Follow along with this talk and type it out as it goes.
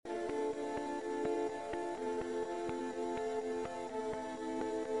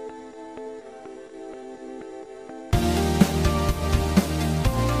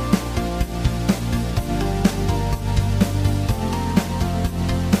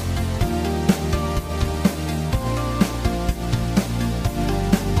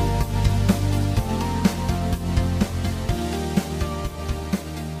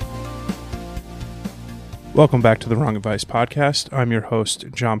Welcome back to the Wrong Advice Podcast. I'm your host,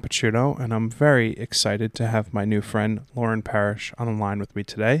 John Pacciuto, and I'm very excited to have my new friend, Lauren Parrish, on the line with me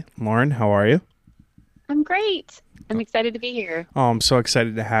today. Lauren, how are you? I'm great. I'm excited to be here. Oh, I'm so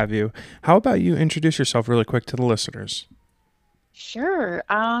excited to have you. How about you introduce yourself really quick to the listeners? Sure.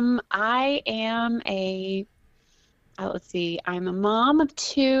 I am let's see, I'm a mom of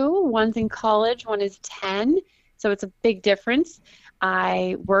two. One's in college, one is 10. So it's a big difference.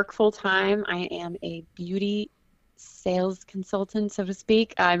 I work full time. I am a beauty sales consultant, so to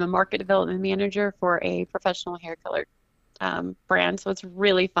speak. I'm a market development manager for a professional hair color brand. So it's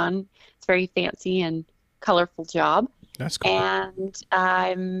really fun. It's very fancy and colorful job. That's cool.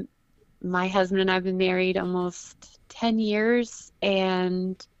 And my husband and I have been married almost 10 years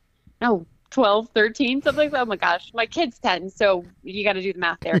and no, 12, 13, something like that. Oh my gosh, my kid's 10, so you got to do the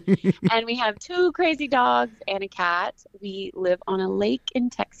math there. And we have two crazy dogs and a cat. We live on a lake in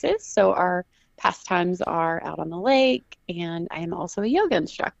Texas, so our pastimes are out on the lake, and I am also a yoga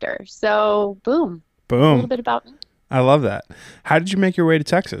instructor. So, boom, a little Boom. bit about me. I love that. How did you make your way to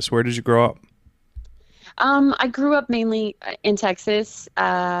Texas? Where did you grow up? I grew up mainly in Texas,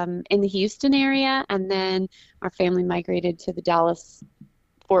 in the Houston area, and then our family migrated to the Dallas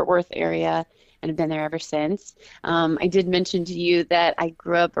Fort Worth area and have been there ever since. I did mention to you that I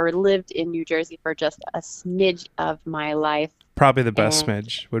grew up or lived in New Jersey for just a smidge of my life. Probably the best And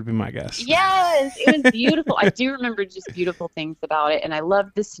smidge would be my guess. yes, it was beautiful. I do remember just beautiful things about it. And I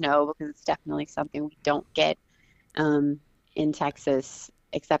love the snow because it's definitely something we don't get um, in Texas,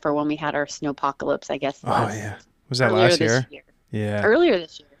 except for when we had our snowpocalypse, I guess, Oh, yeah. Was that earlier last this year? year. Yeah. Earlier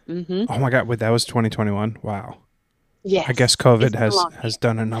this year. Oh my God. Wait, that was 2021. Wow. I guess Yes, COVID it's been a has long has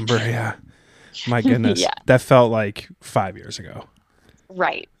done a number. Yeah. My year. goodness. Yeah, That felt like 5 years ago.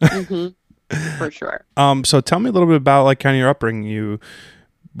 right. For sure. So tell me a little bit about like kind of your upbringing. You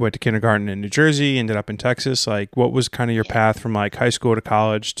went to kindergarten in New Jersey, ended up in Texas. Like, what was kind of your path from like high school to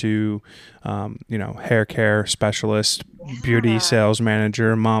college to, hair care specialist, beauty Yeah. sales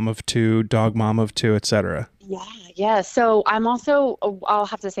manager, mom of two, dog mom of two, etc. Yeah, yeah. So I'm also, I'll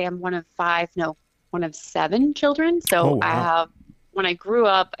have to say I'm one of five, no, one of seven children. Oh So I wow. have, when I grew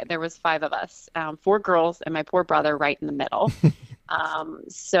up, there was five of us, four girls and my poor brother right in the middle.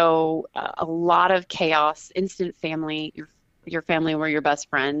 A lot of chaos, instant family. Your family were your best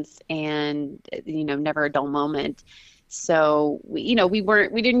friends, and never a dull moment. So we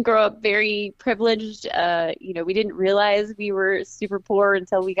didn't grow up very privileged. We didn't realize we were super poor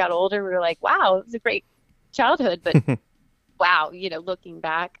until we got older. We were like, wow, it was a great childhood, but wow, looking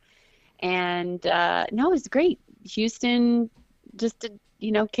back. And no, it was great. Houston, just a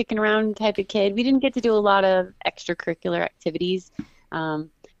kicking around type of kid. We didn't get to do a lot of extracurricular activities.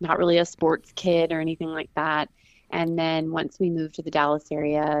 Not really a sports kid or anything like that. And then once we moved to the Dallas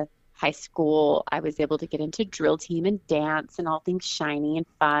area, high school, I was able to get into drill team and dance and all things shiny and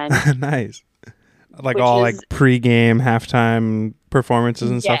fun, Nice. Like which all is like pre-game, halftime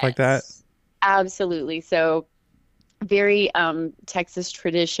performances and stuff like that. yes, absolutely. So very Texas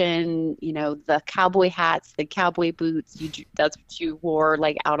tradition, the cowboy hats, the cowboy boots, that's what you wore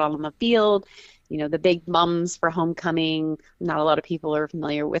like out on the field, the big mums for homecoming. Not a lot of people are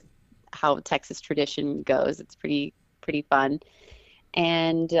familiar with how Texas tradition goes. It's pretty fun.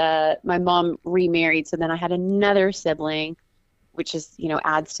 And my mom remarried, so then I had another sibling, which is,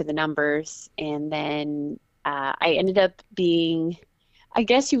 adds to the numbers. And then I ended up being, I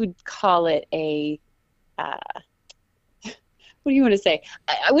guess you would call it a uh, what do you want to say?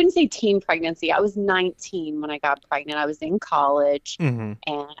 I wouldn't say teen pregnancy. I was 19 when I got pregnant. I was in college Hmm.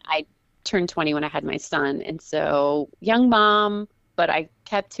 and I turned 20 when I had my son. And so, young mom, but I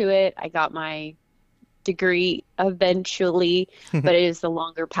kept to it. I got my degree eventually, but it is the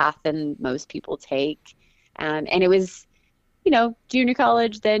longer path than most people take. And it was, junior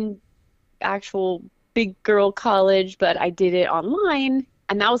college, then actual big girl college, but I did it online.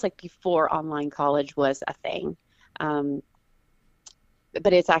 And that was like before online college was a thing. Um,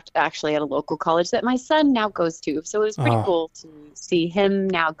 but it's actually at a local college that my son now goes to. So it was pretty Oh, cool to see him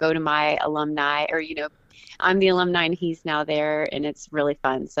now go to my alumni, or, I'm the alumni and he's now there, and it's really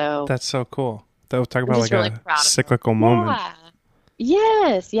fun. So that's so cool. That will talk I'm about just like really a proud of him. cyclical moment. Yeah.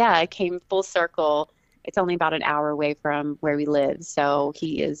 Yes. Yeah. I came full circle. It's only about an hour away from where we live. So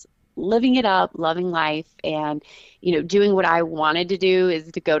he is living it up, loving life, and, doing what I wanted to do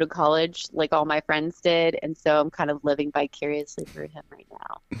is to go to college like all my friends did. And so I'm kind of living vicariously through him right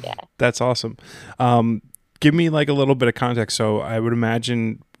now. Yeah. That's awesome. Um, Give me like a little bit of context. So I would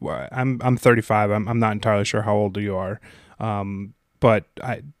imagine I'm 35. I'm not entirely sure how old you are, but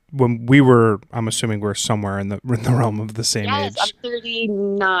when we were, I'm assuming we're somewhere in the realm of the same Yes, I'm age.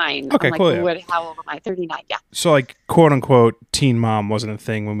 39. I'm Okay, like, cool. Yeah. what, how old am I? 39. Yeah. So like quote unquote teen mom wasn't a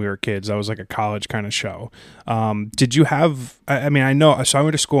thing when we were kids. That was like a college kind of show. Did you have, I mean, I know, so I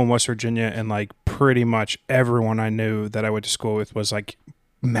went to school in West Virginia, and like pretty much everyone I knew that I went to school with was like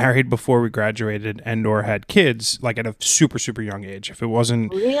married before we graduated and or had kids like at a super, super young age. If it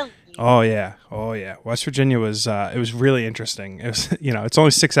wasn't, Really? oh yeah, oh yeah. West Virginia was, it was really interesting. It was, it's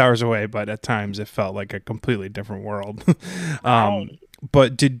only 6 hours away, but at times it felt like a completely different world. Right.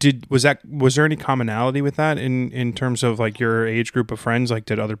 But was there any commonality with that in terms of like your age group of friends? Like,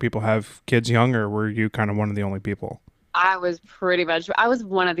 did other people have kids young, or were you kind of one of the only people? I was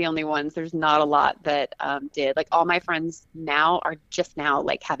one of the only ones. There's not a lot that did. Like all my friends now are just now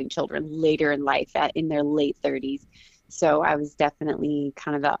like having children later in life in their late 30s. So I was definitely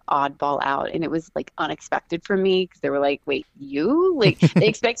kind of the oddball out, and it was like unexpected for me because they were like, "Wait, you?" Like they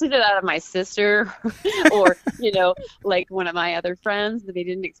expected it out of my sister, or like one of my other friends, but they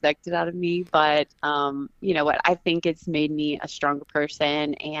didn't expect it out of me. But you know what? I think it's made me a stronger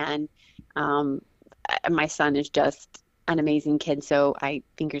person, and um, my son is just an amazing kid. So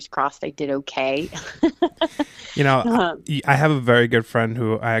fingers crossed, I did okay. You know, Um, I have a very good friend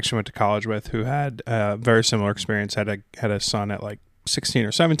who I actually went to college with who had a very similar experience. Had a son at like 16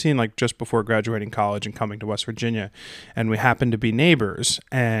 or 17, like just before graduating college and coming to West Virginia, and we happened to be neighbors.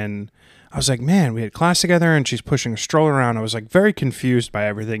 And I was like, man, we had class together, and she's pushing a stroller around. I was like very confused by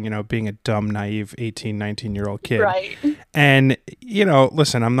everything, being a dumb, naive 18, 19-year-old kid. right, And,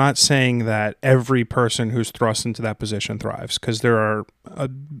 listen, I'm not saying that every person who's thrust into that position thrives, because there are a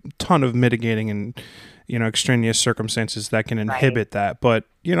ton of mitigating and, extraneous circumstances that can right. inhibit that. But,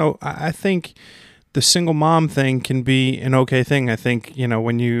 I think the single mom thing can be an okay thing. I think,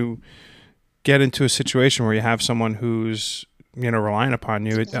 when you get into a situation where you have someone who's, relying upon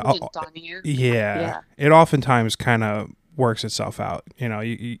you, Dependent on you. yeah, Yeah. it oftentimes kind of works itself out.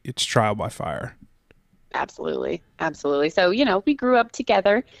 It's trial by fire. Absolutely. Absolutely. So, we grew up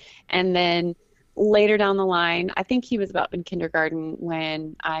together, and then later down the line, I think he was about in kindergarten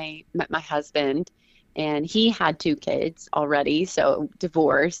when I met my husband, and he had two kids already, so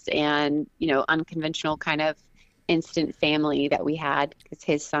divorced and, unconventional kind of instant family that we had because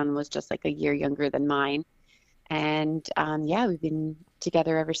his son was just like a year younger than mine. And yeah, we've been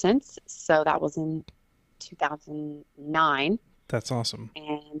together ever since. So that was in 2009. That's awesome.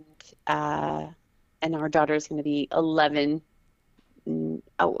 And uh, and our daughter is going to be 11,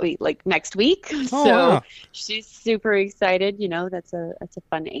 oh wait, like next week. Oh So wow. she's super excited. That's a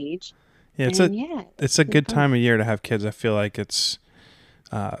fun age. Yeah, And yeah, it's it's a been good fun. time of year to have kids. I feel like it's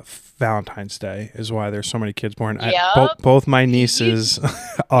Valentine's Day is why there's so many kids born. Yep. Both my You, nieces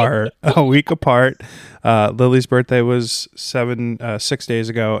are a week apart. Lily's birthday was 6 days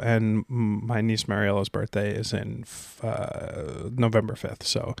ago, and my niece Mariella's birthday is in November 5th,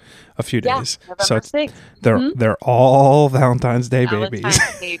 so a few yeah, days. So November 6th. they're all Valentine's Day babies.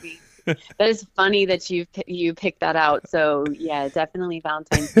 Valentine's baby. That is funny that you picked that out. So yeah, definitely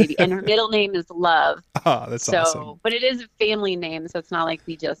Valentine's baby. And her middle name is Love. Oh, that's awesome. So, but it is a family name, so it's not like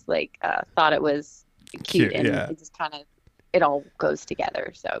we just like thought it was cute, Cute, and yeah. it just kind of it all goes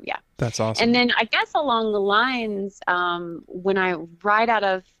together. So yeah. That's And awesome. then I guess along the lines, when I right out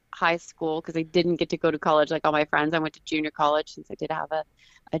of high school, because I didn't get to go to college like all my friends, I went to junior college since I did have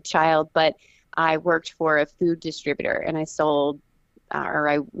a child, but I worked for a food distributor and I sold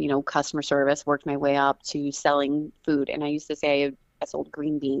or customer service, worked my way up to selling food. And I used to say I sold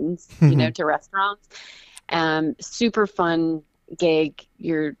green beans, to restaurants. Super fun gig.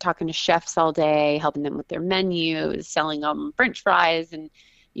 You're talking to chefs all day, helping them with their menus, selling them French fries, and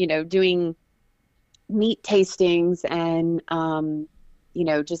doing meat tastings, and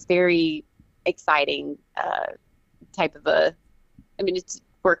just very exciting type of a. I mean, it's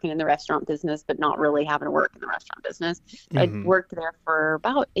working in the restaurant business, but not really having to work in the restaurant business. I Hmm. worked there for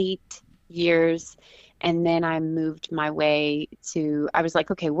about 8 years. And then I moved my way to, I was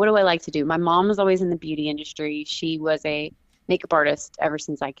like, okay, what do I like to do? My mom was always in the beauty industry. She was a makeup artist ever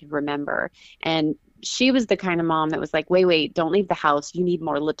since I could remember. And she was the kind of mom that was like, wait, don't leave the house. You need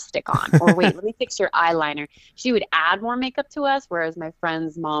more lipstick on. Or wait, let me fix your eyeliner. She would add more makeup to us, whereas my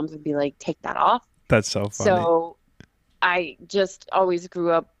friends' moms would be like, take that off. That's so funny. So I just always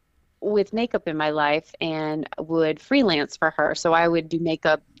grew up with makeup in my life and would freelance for her. So I would do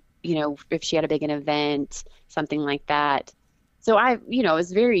makeup, if she had a big an event, something like that. So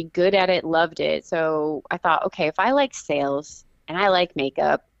was very good at it, loved it. So I thought, okay, if I like sales and I like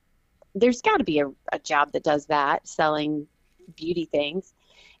makeup, there's got to be a job that does that, selling beauty things.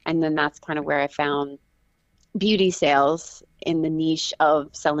 And then that's kind of where I found beauty sales. in the niche of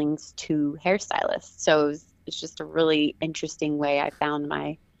selling to hairstylists. So it's just a really interesting way I found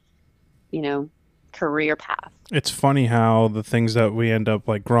my, you know, career path. It's funny how the things that we end up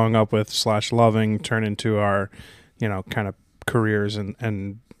like growing up with slash loving turn into our, kind of careers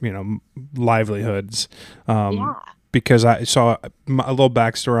and livelihoods. Yeah. Because I saw a little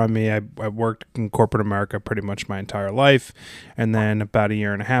backstory on me. I worked in corporate America pretty much my entire life. And then about a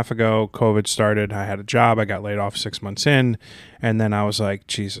year and a half ago, COVID started. I had a job. I got laid off 6 months in. And then I was like,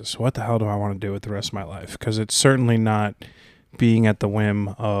 Jesus, what the hell do I want to do with the rest of my life? Because it's certainly not being at the whim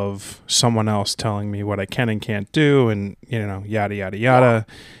of someone else telling me what I can and can't do, and, yada, yada, yada.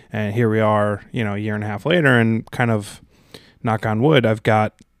 And here we are, a year and a half later, and kind of knock on wood, I've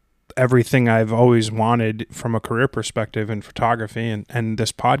got everything I've always wanted from a career perspective in photography and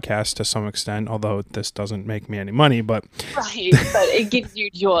this podcast to some extent, although this doesn't make me any money, but Right. But it gives you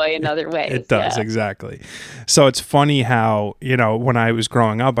joy in other ways. it does. Yeah. Exactly. So it's funny how, when I was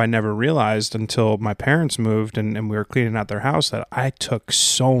growing up, I never realized until my parents moved and we were cleaning out their house that I took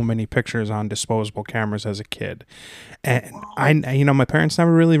so many pictures on disposable cameras as a kid. And my parents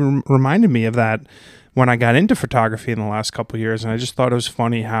never really reminded me of that when I got into photography in the last couple of years. And I just thought it was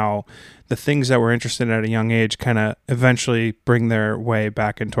funny how the things that we're interested in at a young age kind of eventually bring their way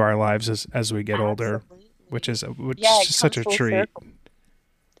back into our lives as we get older, which is Yeah, it such comes a full treat. circle.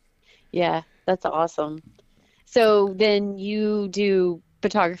 Yeah, that's awesome. So then you do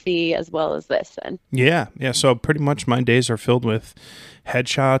photography as well as this then. Yeah. So pretty much my days are filled with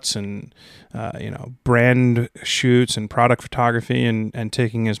headshots and brand shoots and product photography and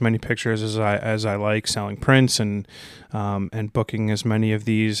taking as many pictures as I like, selling prints and booking as many of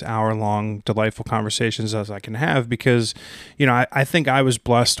these hour-long delightful conversations as I can have, because I think I was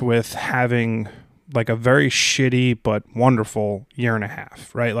blessed with having like a very shitty but wonderful year and a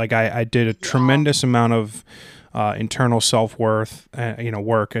half, right? Like I did a tremendous amount of internal self-worth,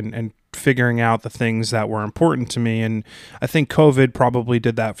 work and figuring out the things that were important to me. And I think COVID probably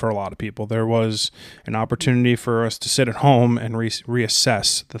did that for a lot of people. There was an opportunity for us to sit at home and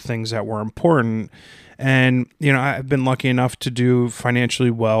reassess the things that were important. And, I've been lucky enough to do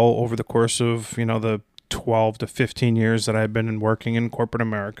financially well over the course of, the 12 to 15 years that I've been working in corporate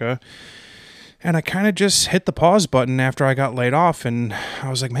America. And I kind of just hit the pause button after I got laid off. And I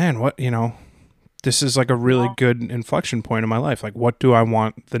was like, man, what, this is like a really good inflection point in my life. Like, what do I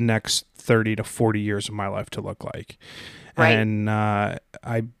want the next 30 to 40 years of my life to look like? Right. And I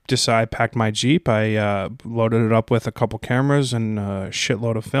packed my Jeep. I loaded it up with a couple cameras and a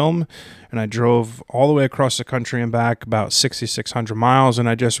shitload of film. And I drove all the way across the country and back about 6,600 miles. And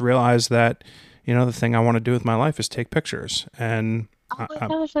I just realized that, the thing I want to do with my life is take pictures. And Oh my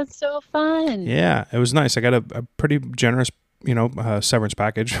gosh, that's so fun. yeah, it was nice. I got a pretty generous severance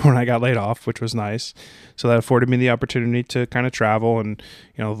package when I got laid off, which was nice. So that afforded me the opportunity to kind of travel. And,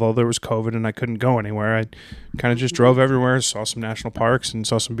 although there was COVID and I couldn't go anywhere, I kind of just drove everywhere, saw some national parks and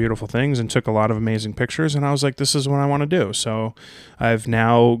saw some beautiful things and took a lot of amazing pictures. And I was like, this is what I want to do. So I've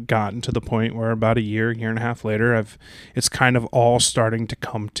now gotten to the point where about a year and a half later, it's kind of all starting to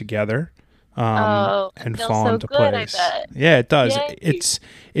come together. Oh, it And feels fall so into good, I place. bet. Yeah, it does. Yay.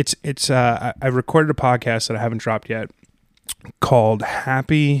 I recorded a podcast that I haven't dropped yet called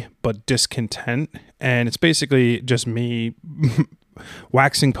Happy But Discontent. And it's basically just me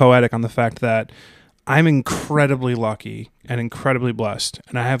waxing poetic on the fact that I'm incredibly lucky and incredibly blessed.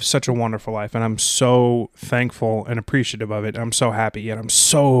 And I have such a wonderful life. And I'm so thankful and appreciative of it. I'm so happy. And I'm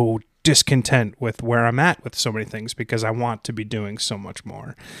so discontent with where I'm at with so many things because I want to be doing so much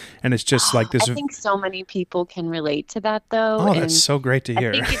more. And it's just like this. I think so many people can relate to that though. Oh, that's And so great to I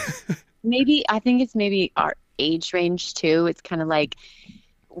hear. think it's maybe our age range too. It's kind of like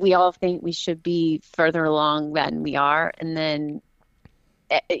we all think we should be further along than we are. And then,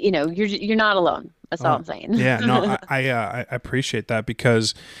 you're not alone. That's all I'm saying. Yeah, no, I appreciate that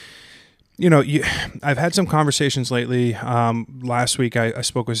because, I've had some conversations lately. Last week I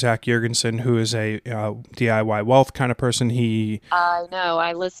spoke with Zach Jurgensen, who is a DIY wealth kind of person. I know.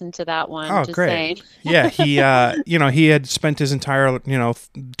 I listened to that one. Oh, Just great. saying. Yeah, he had spent his entire,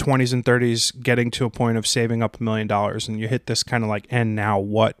 20s and 30s getting to a point of saving up $1 million, and you hit this kind of like, and now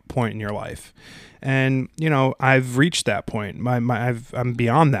what point in your life? And, I've reached that point. I'm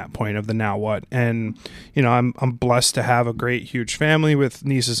beyond that point of the now what. And, I'm blessed to have a great, huge family with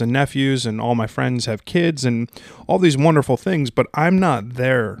nieces and nephews, and all my friends have kids and all these wonderful things, but I'm not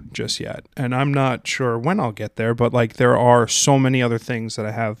there just yet. And I'm not sure when I'll get there, but like there are so many other things that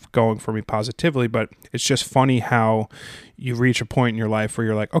I have going for me positively. But it's just funny how you reach a point in your life where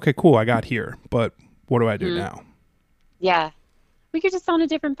you're like, okay, cool, I got here, but what do I do now? Yeah. we're just on a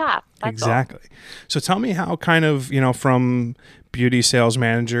different path. That's all. Exactly. So tell me how kind of, from beauty sales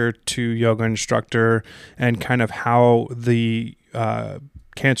manager to yoga instructor, and kind of how the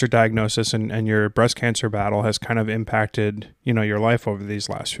cancer diagnosis and your breast cancer battle has kind of impacted, your life over these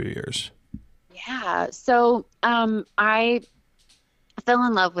last few years. Yeah. So I fell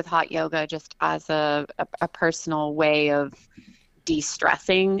in love with hot yoga just as a personal way of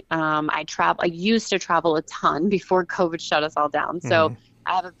de-stressing. I used to travel a ton before COVID shut us all down. So Hmm.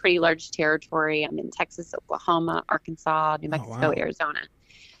 I have a pretty large territory. I'm in Texas, Oklahoma, Arkansas, New Oh, Mexico, wow. Arizona.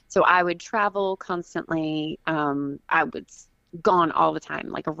 So I would travel constantly. I was gone all the time,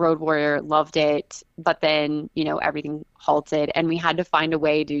 like a road warrior, loved it. But then, everything halted and we had to find a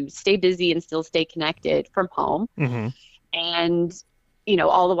way to stay busy and still stay connected from home. Hmm. And,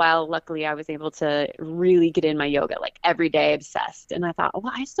 all the while, luckily, I was able to really get in my yoga, like every day, obsessed. And I thought,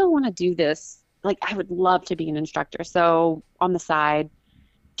 well, I still want to do this. Like, I would love to be an instructor. So on the side,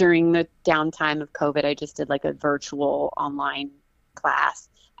 during the downtime of COVID, I just did like a virtual online class.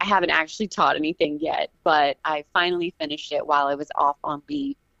 I haven't actually taught anything yet, but I finally finished it while I was off on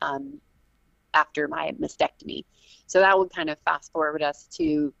leave after my mastectomy. So that would kind of fast forward us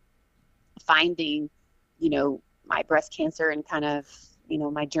to finding, my breast cancer and kind of,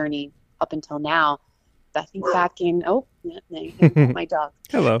 my journey up until now. I think back in, oh, yeah, my dog.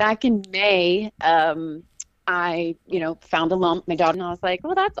 Hello. Back in May, I, found a lump, my daughter, and I was like,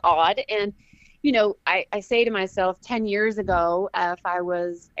 well, that's odd. And, I say to myself, 10 years ago, if I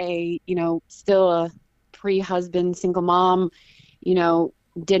was still a pre-husband single mom, you know,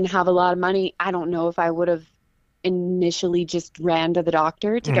 didn't have a lot of money, I don't know if I would have initially just ran to the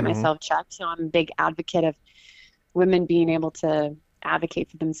doctor to get Hmm. myself checked. So I'm a big advocate of women being able to advocate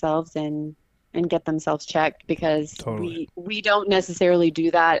for themselves and get themselves checked because Totally. we don't necessarily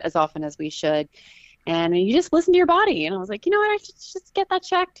do that as often as we should. And you just listen to your body. And I was like, you know what, I should just get that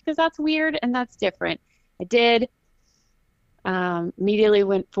checked because that's weird and that's different. I did. Immediately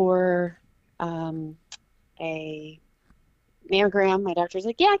went for a mammogram. My doctor's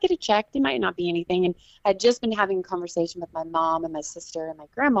like, yeah, get it checked. It might not be anything. And I'd just been having a conversation with my mom and my sister and my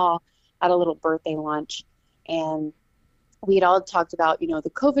grandma at a little birthday lunch. And we had all talked about, the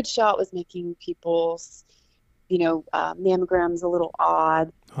COVID shot was making people's, mammograms a little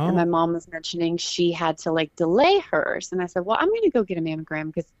odd. And my Oh. mom was mentioning she had to like delay hers. And I said, well, I'm going to go get a mammogram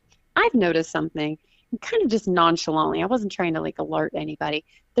because I've noticed something. And kind of just nonchalantly. I wasn't trying to like alert anybody.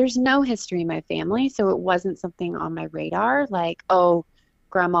 There's no history in my family, so it wasn't something on my radar like, oh,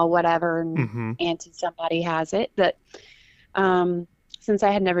 grandma, whatever, and Hmm. auntie somebody has it. But since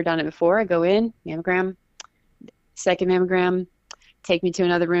I had never done it before, I go in, mammogram, second mammogram, take me to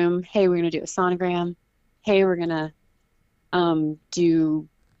another room. Hey, we're going to do a sonogram. Hey, we're going to do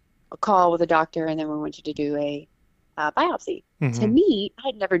a call with a doctor, and then we want you to do a biopsy. To Hmm. me,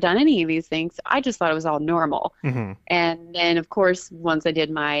 I'd never done any of these things. So I just thought it was all normal. Hmm. And then, of course, once I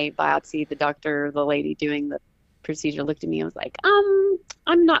did my biopsy, the doctor, the lady doing the procedure looked at me and was like,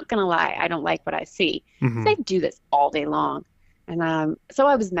 I'm not gonna lie, I don't like what I see. Hmm. Because I do this all day long. And so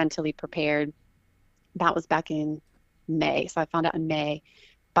I was mentally prepared. That was back in May. So I found out in May.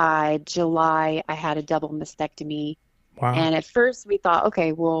 By July, I had a double mastectomy. Wow. And at first we thought,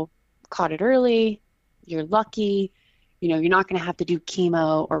 okay, well, caught it early. You're lucky. You're not going to have to do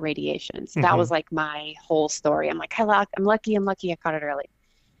chemo or radiation. So that Hmm. was like my whole story. I'm like, I'm lucky. I'm lucky I caught it early.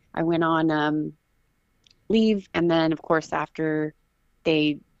 I went on leave. And then, of course, after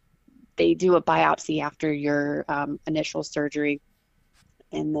they they do a biopsy after your initial surgery.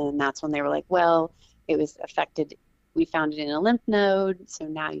 And then that's when they were like, well, it was affected. We found it in a lymph node. So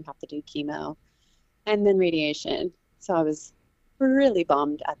now you have to do chemo and then radiation. So I was really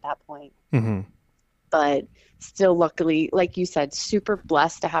bummed at that point. Hmm. But still, luckily, like you said, super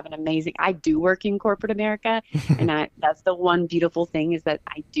blessed to have an amazing. I do work in corporate America, and that's the one beautiful thing is that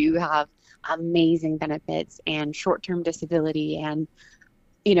I do have amazing benefits and short-term disability and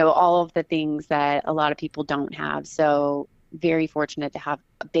all of the things that a lot of people don't have. So very fortunate to have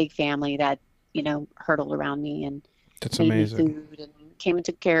a big family that hurdled around me and That's made me amazing. food and came and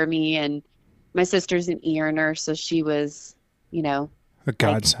took care of me. And my sister's an ER nurse, so she was, you know, A like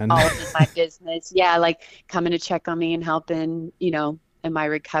godsend. all in my business. Yeah, like coming to check on me and helping, in my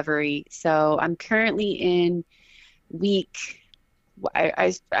recovery. So I'm currently in week,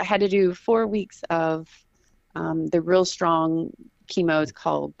 I had to do 4 weeks of the real strong chemo. It's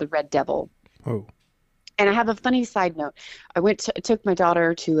called the Red Devil. Oh. And I have a funny side note. Took my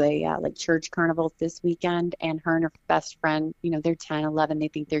daughter to a like church carnival this weekend, and her and her best friend, they're 10, 11, they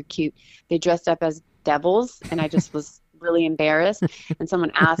think they're cute. They dressed up as devils, and I just was really embarrassed. And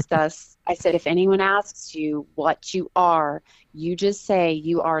someone asked us, I said, if anyone asks you what you are, you just say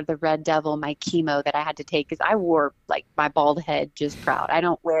you are the red devil, my chemo that I had to take, because I wore like my bald head just proud. I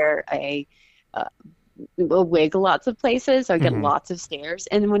don't wear uh, a wig lots of places, so I get Hmm. lots of stares.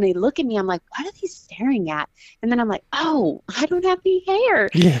 And when they look at me, I'm like, what are they staring at? And then I'm like, oh, I don't have any hair.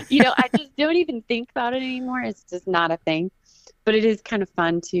 Yeah. I just don't even think about it anymore. It's just not a thing. But it is kind of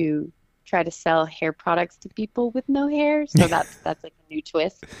fun to try to sell hair products to people with no hair. So that's like a new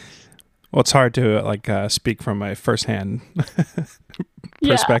twist. Well, it's hard to speak from my firsthand Yeah.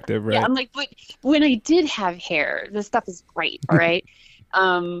 perspective, Yeah. right? I'm like, but when I did have hair, this stuff is great. All right.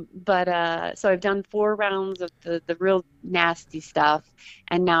 But so I've done 4 rounds of the real nasty stuff,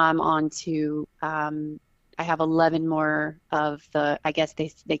 and now I'm on to I have 11 more of the, I guess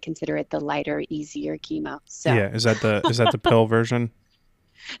they consider it the lighter, easier chemo. So Yeah. Is that the pill version?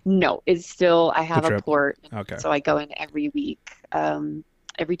 no, it's still, I The have a drip. port, Okay. so I go in every week,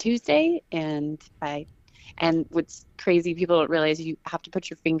 every Tuesday, and what's crazy, people don't realize you have to put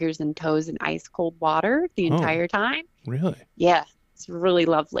your fingers and toes in ice cold water the Oh, entire time. really? Yeah, it's really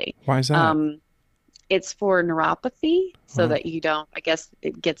lovely. Why is that? Um, it's for neuropathy, so Oh, that you don't, I guess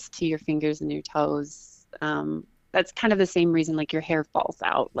it gets to your fingers and your toes. That's kind of the same reason like your hair falls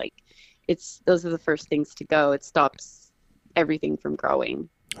out. Like those are the first things to go. It stops everything from growing.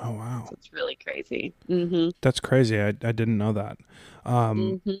 oh wow. So it's really crazy. Mm-hmm. That's crazy. I didn't know that.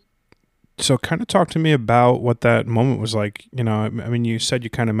 Um, Mm-hmm. so kind of talk to me about what that moment was like. I mean, you said you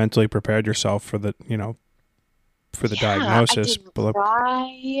kind of mentally prepared yourself for the Yeah, I diagnosis, didn't but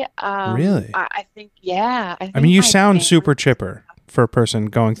cry. really, I think, yeah, I I mean, think you my sound super family, chipper for a person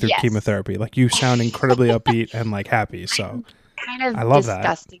going through yes. chemotherapy. Like you sound incredibly upbeat and like happy. So I'm kind I of love that.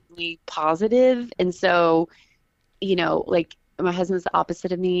 disgustingly positive, and so, like my husband's the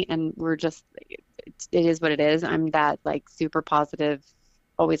opposite of me, and we're just, it is what it is. I'm that like super positive,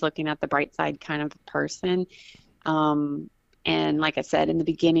 always looking at the bright side kind of person. Um, and like I said in the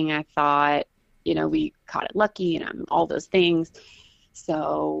beginning, I thought, we caught it lucky and all those things.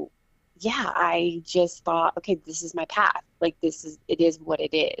 So yeah, I just thought, okay, this is my path. Like it is what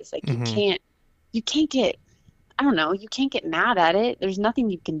it is. Like Hmm. you can't get, I don't know, you can't get mad at it. There's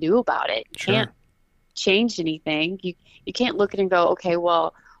nothing you can do about it. You can't Sure. change anything. You can't look at it and go, okay,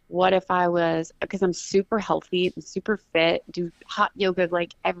 well, what if I was, because I'm super healthy, I'm super fit, do hot yoga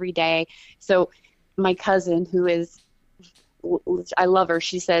like every day. So my cousin, who is, I love her,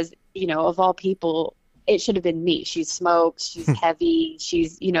 she says, of all people, it should have been me. She smokes, she's heavy, she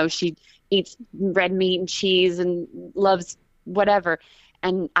eats red meat and cheese and loves whatever.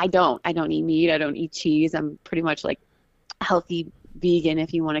 And I don't eat meat, I don't eat cheese. I'm pretty much like healthy vegan,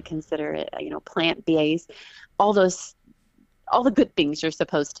 if you want to consider it, plant-based, all those, all the good things you're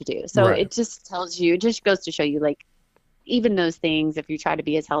supposed to do. So Right. it just tells you, it just goes to show you, like, even those things, if you try to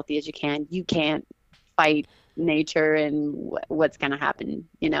be as healthy as you can't fight nature and what's going to happen,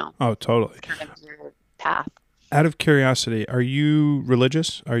 Oh, totally. it's kind of your path. Out of curiosity, are you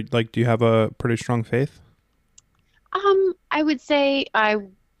religious? Do you have a pretty strong faith? I would say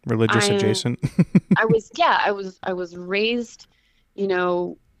Religious I adjacent? I was, yeah, I was raised, you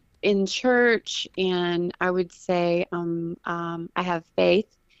know, in church, and I would say I have faith,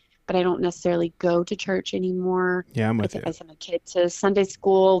 but I don't necessarily go to church anymore. Yeah, I'm with you. I send my kid to Sunday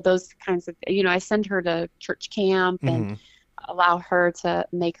school, those kinds of, I send her to church camp and Hmm. allow her to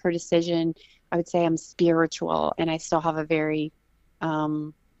make her decision. I would say I'm spiritual, and I still have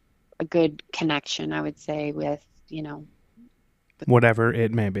um, a good connection, I would say, with, Whatever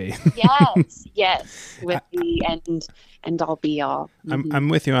it may be. yes, yes, with the end all be all. I'm Hmm. I'm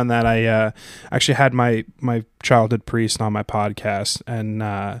with you on that. I actually had my childhood priest on my podcast, and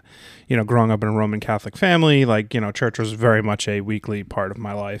growing up in a Roman Catholic family, church was very much a weekly part of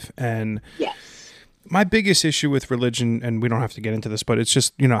my life. And Yes. my biggest issue with religion, and we don't have to get into this, but it's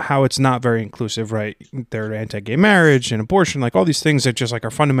just how it's not very inclusive, right? They're anti-gay marriage and abortion, like all these things that just are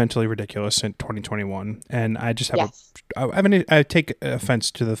fundamentally ridiculous in 2021. And I just have Yes. I take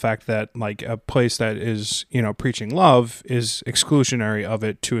offense to the fact that like a place that is preaching love is exclusionary of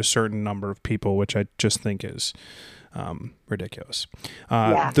it to a certain number of people, which I just think is ridiculous.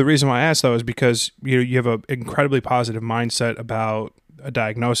 Yeah. The reason why I asked though is because you have an incredibly positive mindset about a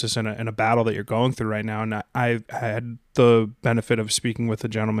diagnosis and a battle that you're going through right now. And I had the benefit of speaking with a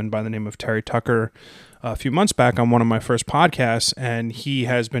gentleman by the name of Terry Tucker a few months back on one of my first podcasts, and he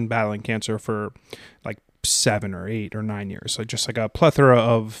has been battling cancer for like 7 or 8 or 9 years. Like just like a plethora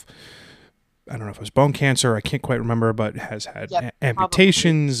of I don't know if it was bone cancer. I can't quite remember, but has had Yep, probably.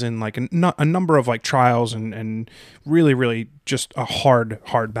 amputations and like a number of like trials and really, really just a hard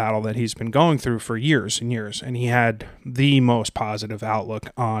battle that he's been going through for years and years. And he had the most positive outlook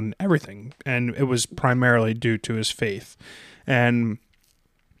on everything. And it was primarily due to his faith. And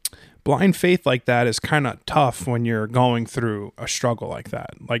blind faith like that is kind of tough when you're going through a struggle like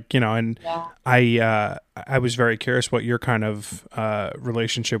that. Like, and Yeah. I was very curious what your kind of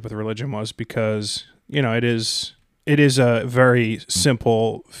relationship with religion was, because, it is a very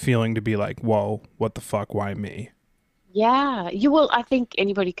simple feeling to be like, whoa, what the fuck? Why me? Yeah. You will, I think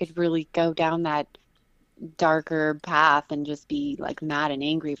anybody could really go down that darker path and just be like mad and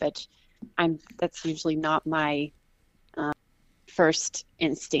angry, but that's usually not my first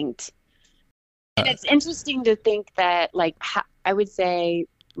instinct. And Uh, it's interesting to think that, like, I would say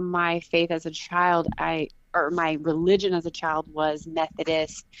my faith as a child, or my religion as a child was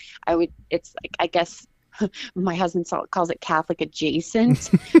Methodist. It's like, I guess my husband calls it Catholic adjacent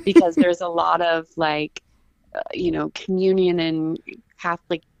because there's a lot of like, communion and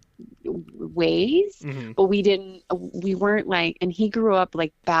Catholic ways, mhm. but we weren't like, and he grew up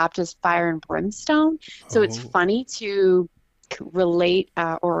like Baptist fire and brimstone. So it's Oh, funny to relate,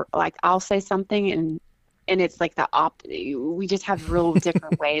 or like I'll say something and it's like we just have real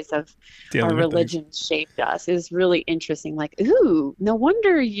different ways of our dealing with things. religion shaped us. It's really interesting. Like, ooh, no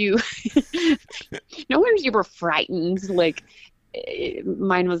wonder you no wonder you were frightened. Like,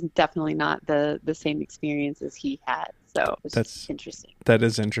 mine was definitely not the same experience as he had. So it's just That's interesting. that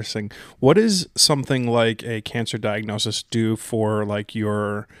is interesting. What does something like a cancer diagnosis do for like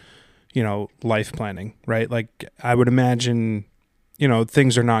your, life planning, right? Like I would imagine,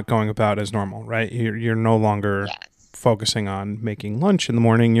 things are not going about as normal, right? You're no longer Yes. focusing on making lunch in the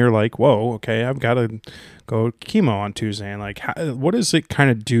morning. You're like, whoa, okay, I've got to go chemo on Tuesday. And like, what does it kind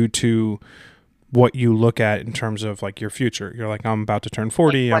of do to what you look at in terms of like your future? You're like, I'm about to turn Like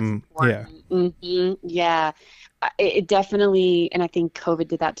 40. what's Yeah. important. Yeah. It definitely, and I think COVID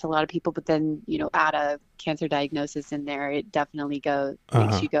did that to a lot of people, but then, add a cancer diagnosis in there, it definitely Uh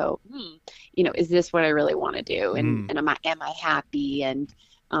makes huh. you go, is this what I really want to do? And Mm. am I happy? And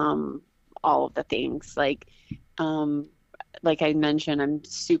um, all of the things um, like I mentioned, I'm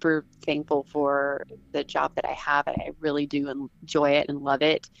super thankful for the job that I have. I really do enjoy it and love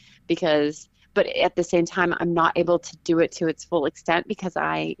it because, but at the same time, I'm not able to do it to its full extent because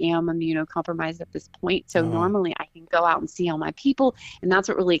I am immunocompromised at this point. So Oh, normally I can go out and see all my people, and that's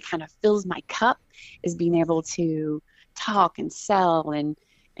what really kind of fills my cup is being able to talk and sell and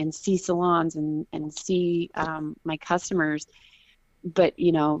see salons and see my customers. But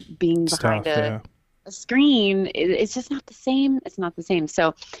being it's behind tough. Yeah. a screen, it's just not the same. It's not the same.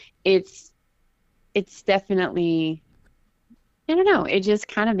 So it's it's definitely, I don't know. It just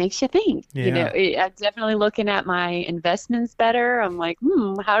kind of makes you think. Yeah. I'm definitely looking at my investments better. I'm like,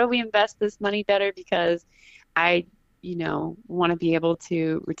 how do we invest this money better? Because I, want to be able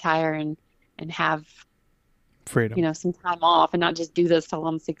to retire and have, Freedom. some time off and not just do this till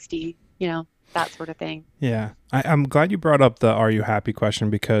I'm 60, that sort of thing. Yeah. I'm glad you brought up the "Are you happy?" question,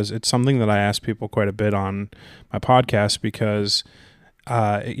 because it's something that I ask people quite a bit on my podcast, because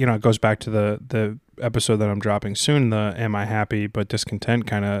it goes back to the episode that I'm dropping soon, the "Am I happy but discontent"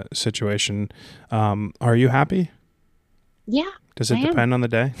 kind of situation. Are you happy? Yeah, Does I it am. depend on the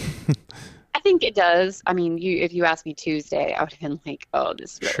day? I think it does. I mean, if you asked me Tuesday, I would have been like, "Oh,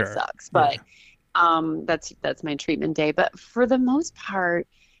 this really Sure. sucks." But Yeah. that's my treatment day. But for the most part,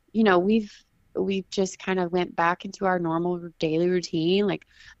 we've just kind of went back into our normal daily routine. Like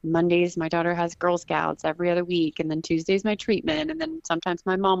Mondays, my daughter has Girl Scouts every other week, and then Tuesday's my treatment, and then sometimes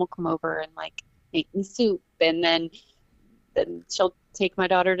my mom will come over and like make me soup, and then she'll take my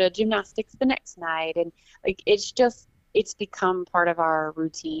daughter to gymnastics the next night, and like it's become part of our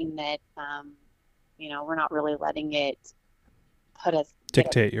routine that we're not really letting it get us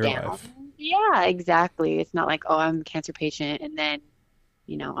Dictate your down. life. Yeah, exactly. It's not like, oh, I'm a cancer patient and then,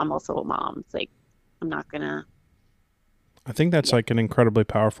 I'm also a mom. It's like I'm not gonna, I think that's yeah, like an incredibly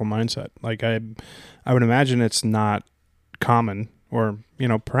powerful mindset. Like I would imagine it's not common, or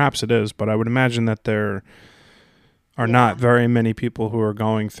perhaps it is, but I would imagine that there are not yeah, very many people who are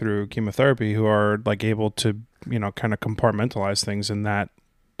going through chemotherapy who are like able to kind of compartmentalize things in that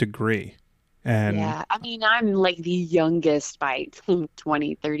degree. And yeah. I mean, I'm like the youngest by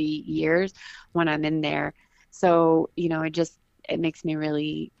 20, 30 years when I'm in there. So, it makes me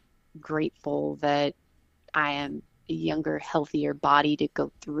really grateful that I am a younger, healthier body to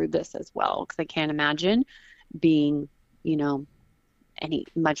go through this as well. Because I can't imagine being, you know, any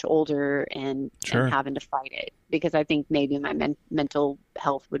much older and Sure. having to fight it, because I think maybe my mental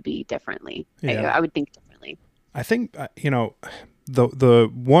health would be differently. Yeah. I would think differently. I think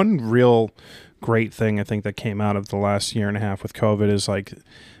the one real great thing I think that came out of the last year and a half with COVID is like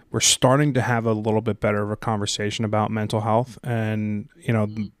we're starting to have a little bit better of a conversation about mental health, and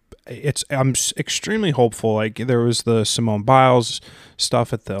it's extremely hopeful. Like there was the Simone Biles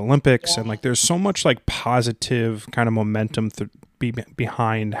stuff at the Olympics, and Yeah. like there's so much like positive kind of momentum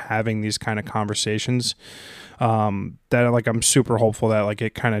behind having these kind of conversations, that like I'm super hopeful that like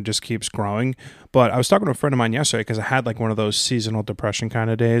it kind of just keeps growing. But I was talking to a friend of mine yesterday because I had like one of those seasonal depression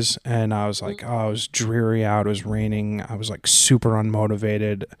kind of days, and I was like, oh, it was dreary out, it was raining, I was like super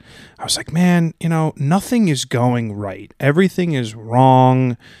unmotivated. I was like, man, nothing is going right, everything is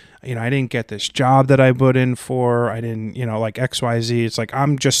wrong. I didn't get this job that I put in for. I didn't, like XYZ. It's like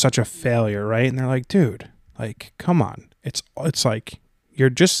I'm just such a failure, right? And they're like, dude, like, come on. It's like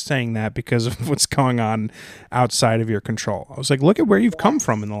you're just saying that because of what's going on outside of your control. I was like, look at where you've come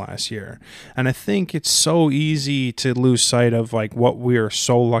from in Yes. the last year. And I think it's so easy to lose sight of like what we are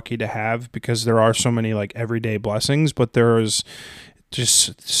so lucky to have, because there are so many like everyday blessings, but there is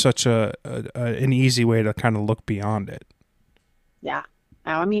just such an easy way to kind of look beyond it. Yeah.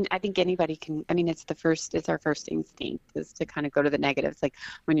 I mean, I think anybody can. I mean, it's our first instinct is to kind of go to the negatives. Like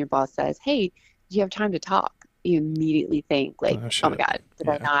when your boss says, "Hey, do you have time to talk?" You immediately think like, Oh "Oh my shit. God, did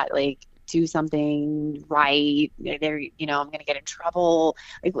I Yeah. not like do something right? There, I'm going to get in trouble."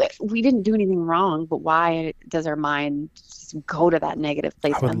 Like we didn't do anything wrong, but why does our mind just go to that negative I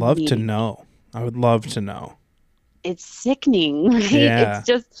place would love to immediately? know. I would love to know. It's sickening, right? It's Yeah.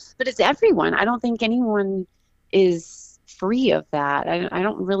 just, but it's everyone. I don't think anyone is free of that. I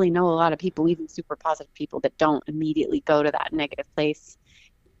don't really know a lot of people, even super positive people, that don't immediately go to that negative place.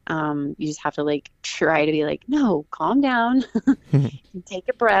 You just have to like try to be like, no, calm down, take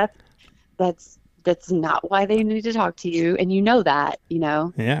a breath. That's not why they need to talk to you, and you know that.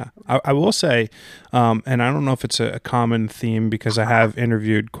 Yeah, I will say, and I don't know if it's a common theme because I have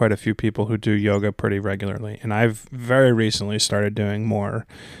interviewed quite a few people who do yoga pretty regularly, and I've very recently started doing more,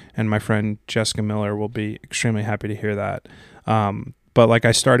 and my friend Jessica Miller will be extremely happy to hear that. But like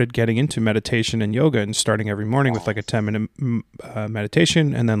I started getting into meditation and yoga and starting every morning with like a 10-minute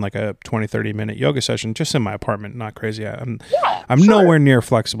meditation and then like a 20-30 minute yoga session just in my apartment. Not crazy. Yeah, I'm sure. nowhere near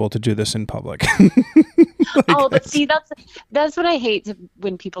flexible to do this in public. Like Oh, but see, that's what I hate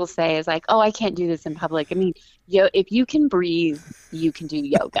when people say is like, "Oh, I can't do this in public." I mean, if you can breathe, you can do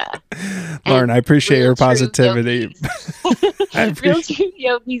yoga. Lauren, I And appreciate real your true positivity. yogis, I real appreciate. true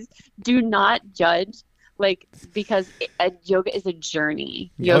yogis do not judge, like, because yoga is a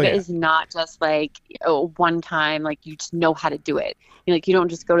journey. Oh Yoga yeah. is not just like, oh, one time, like you just know how to do it. You don't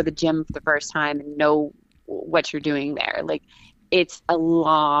just go to the gym for the first time and know what you're doing there. Like, it's a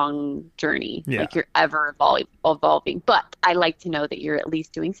long journey. Yeah. Like you're ever evolving. But I like to know that you're at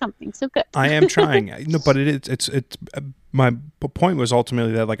least doing something. So good. I am trying. No, but it's my point was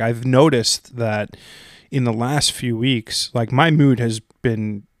ultimately that like I've noticed that in the last few weeks, like my mood has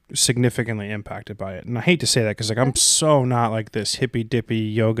been significantly impacted by it. And I hate to say that because like I'm so not like this hippy dippy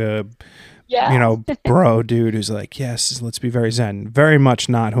yoga, Yeah. bro dude who's like, yes, let's be very zen. Very much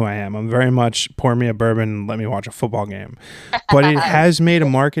not who I am. I'm very much pour me a bourbon and let me watch a football game. But it has made a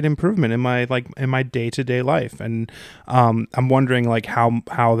market improvement in my day-to-day life. And I'm wondering like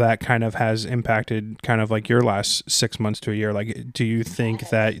how that kind of has impacted kind of like your last 6 months to a year. Like, do you think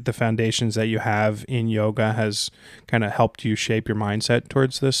Yes. that the foundations that you have in yoga has kind of helped you shape your mindset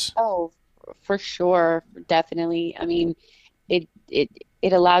towards this? Oh, for sure, definitely. I mean,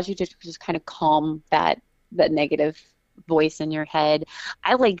 it allows you to just kind of calm that negative voice in your head.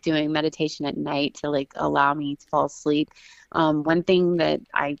 I like doing meditation at night to like allow me to fall asleep. One thing that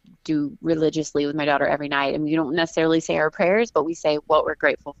I do religiously with my daughter every night, and we don't necessarily say our prayers, but we say what we're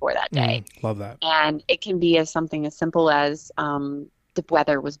grateful for that day. Love that. And it can be as something as simple as the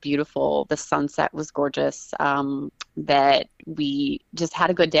weather was beautiful, the sunset was gorgeous, that we just had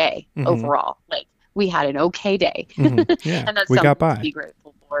a good day Hmm. overall. Like we had an okay day, Yeah, and that's we got something to by. be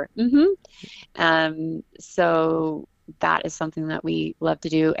grateful for. So that is something that we love to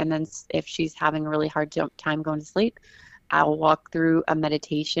do. And then if she's having a really hard time going to sleep, I'll walk through a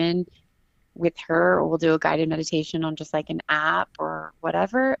meditation with her, or we'll do a guided meditation on just like an app or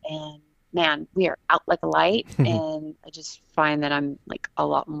whatever. And man, we are out like a light. And I just find that I'm like a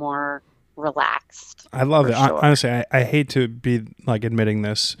lot more relaxed I love for it. sure. Honestly, I hate to be like admitting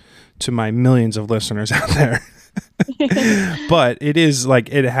this to my millions of listeners out there, but it is like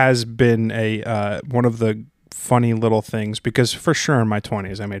it has been a one of the funny little things, because for sure in my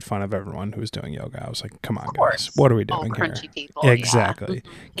 20s I made fun of everyone who was doing yoga. I was like, come on Of guys, course. what are we Oh, doing here? crunchy people. Yeah. Exactly.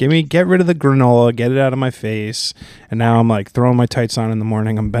 Get rid of the granola, get it out of my face. And now I'm like throwing my tights on in the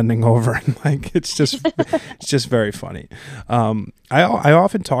morning, I'm bending over, and like it's just very funny. I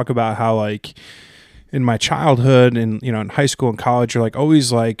often talk about how, like, in my childhood and, in high school and college, you're like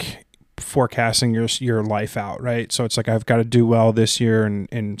always like forecasting your life out, right? So it's like, I've got to do well this year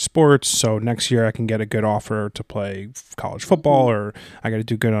in sports, so next year I can get a good offer to play college football, or I got to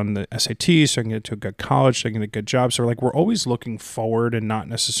do good on the SAT so I can get to a good college, so I can get a good job. So like, we're always looking forward and not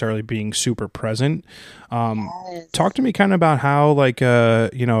necessarily being super present. Yes. Talk to me kind of about how, like,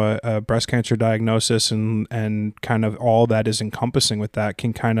 a breast cancer diagnosis and kind of all that is encompassing with that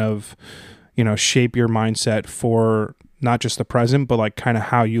can kind of, shape your mindset for not just the present, but like kind of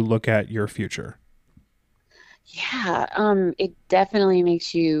how you look at your future. Yeah, it definitely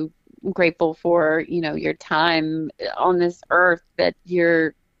makes you grateful for, your time on this earth, that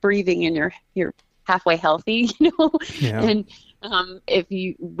you're breathing and you're halfway healthy, Yeah. And if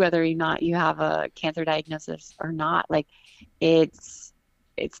you whether or not you have a cancer diagnosis or not, like it's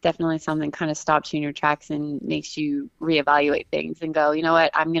definitely something kind of stops you in your tracks and makes you reevaluate things and go, you know what,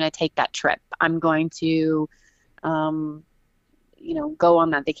 I'm gonna take that trip. I'm going to um, go on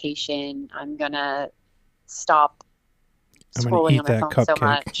that vacation. I'm gonna stop I'm going to scrolling eat on my that phone so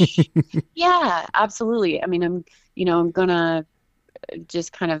cupcake. much. Yeah, absolutely. I mean, I'm gonna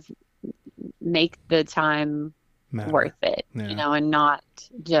just kind of make the time Matter. worth it, Yeah. and not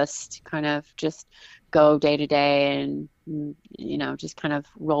just kind of just go day to day and, just kind of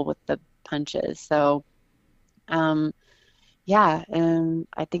roll with the punches. So, um, yeah,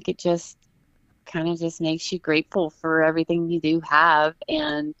 I think it just kind of just makes you grateful for everything you do have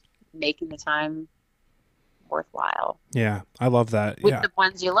and making the time worthwhile Yeah. I love that. with Yeah. the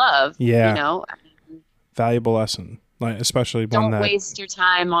ones you love, Yeah. I mean, Valuable lesson. Like, especially one don't that, waste your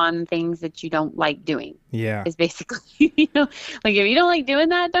time on things that you don't like doing. yeah. Is basically, like if you don't like doing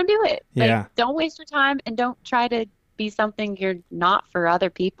that, don't do it. Like, Yeah. don't waste your time and don't try to be something you're not for other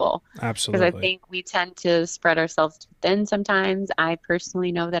people. Because I Absolutely. think we tend to spread ourselves too thin sometimes. I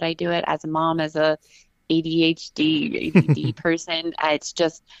personally know that I do it as a mom, as a ADHD, ADD person.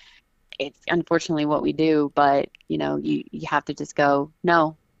 It's unfortunately what we do, but you have to just go,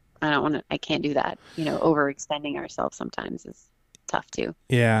 no, I don't want to, I can't do that. Overextending ourselves sometimes is tough too.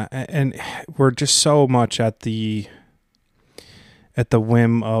 Yeah. And we're just so much at the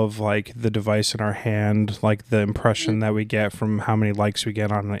whim of like the device in our hand, like the impression that we get from how many likes we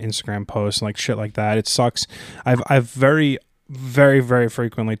get on an Instagram post and like shit like that. It sucks. I've very, very, very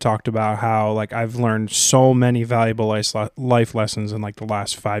frequently talked about how like I've learned so many valuable life lessons in like the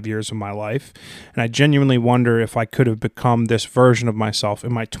last 5 years of my life. And I genuinely wonder if I could have become this version of myself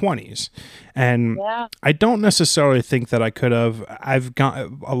in my 20s. And Yeah. I don't necessarily think that I could have. I've got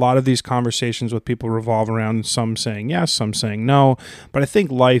a lot of these conversations with people revolve around some saying yes, some saying no. But I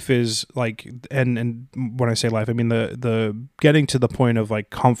think life is like, and when I say life, I mean the getting to the point of like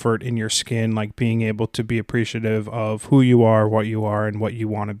comfort in your skin, like being able to be appreciative of who you are, what you are, and what you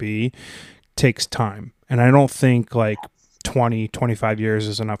want to be, takes time. And I don't think like 20, 25 years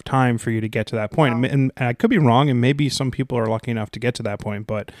is enough time for you to get to that point. No. And I could be wrong, and maybe some people are lucky enough to get to that point,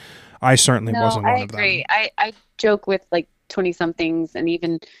 but I certainly No, wasn't I one of agree. them. I joke with like 20 somethings, and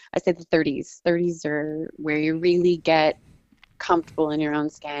even I say the 30s. 30s are where you really get comfortable in your own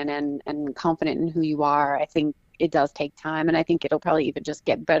skin and confident in who you are. I think it does take time, and I think it'll probably even just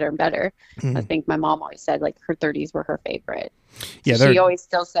get better and better. I Mhm. think my mom always said like her 30s were her favorite. So Yeah, they're she always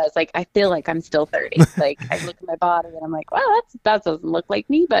still says like I feel like I'm still 30. Like I look at my body and I'm like, well, that doesn't look like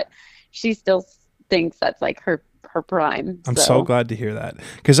me, but she still thinks that's like her prime. I'm so So glad to hear that,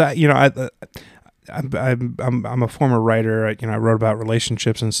 because I'm a former writer. I wrote about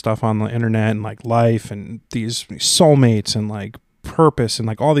relationships and stuff on the internet and like life and these soulmates and like purpose and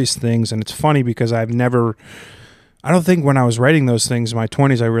like all these things. And it's funny because I don't think when I was writing those things in my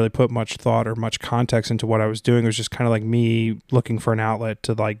 20s, I really put much thought or much context into what I was doing. It was just kind of like me looking for an outlet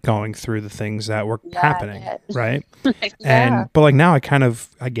to like going through the things that were yeah, I happening. bet. Right. Yeah. But like now I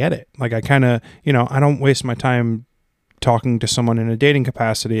get it. Like I kind of, I don't waste my time talking to someone in a dating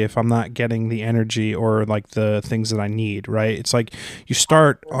capacity if I'm not getting the energy or like the things that I need, right? It's like you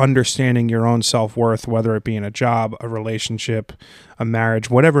start understanding your own self-worth, whether it be in a job, a relationship, a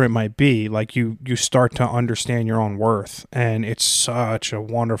marriage, whatever it might be. Like you start to understand your own worth, and it's such a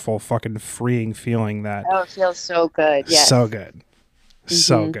wonderful fucking freeing feeling that Oh, it feels so good. so Yes. good.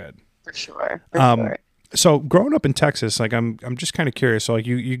 So Hmm. good. For sure. For Um sure. so growing up in Texas, like I'm just kind of curious. So like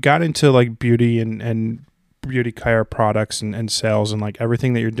you got into like beauty and beauty care products and sales and like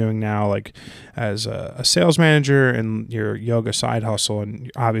everything that you're doing now, like as a sales manager and your yoga side hustle,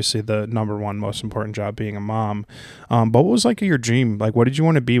 and obviously the number one most important job being a mom. But what was like your dream? Like, what did you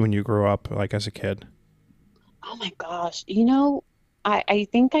want to be when you grew up, like as a kid? Oh my gosh. I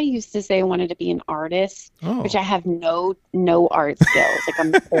think I used to say I wanted to be an artist, which Oh, I have no art skills. Like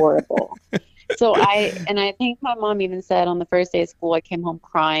I'm horrible. So I think my mom even said on the first day of school, I came home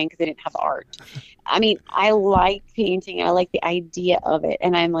crying because I didn't have art. I mean, I like painting. I like the idea of it.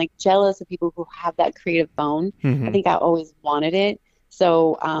 And I'm like jealous of people who have that creative bone. I hmm, think I always wanted it.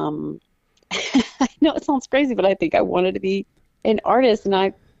 So, I know it sounds crazy, but I think I wanted to be an artist and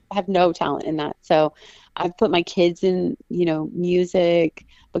I have no talent in that. So I've put my kids in, music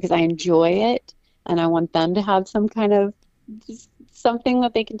because I enjoy it and I want them to have some kind of just something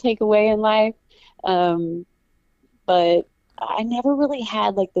that they can take away in life. Um, but I never really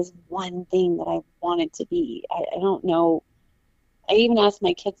had like this one thing that I wanted to be. I don't know. I even asked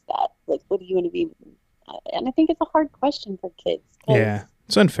my kids that, like, what do you want to be? And I think it's a hard question for kids because yeah.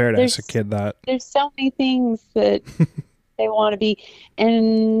 It's unfair to ask a there's kid that. there's so many things that they want to be.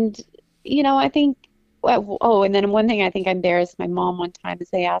 And, I think, oh, and then one thing I think I embarrassed my mom one time is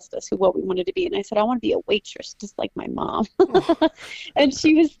they asked us what we wanted to be. And I said, I want to be a waitress, just like my mom. And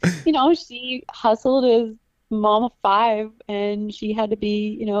she was, she hustled as mom of five and she had to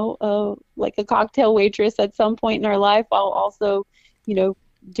be, like a cocktail waitress at some point in her life while also, you know,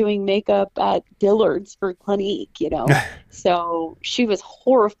 doing makeup at Dillard's for Clinique. So she was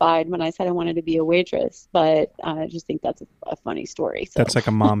horrified when I said I wanted to be a waitress, but I just think that's a funny story. So That's like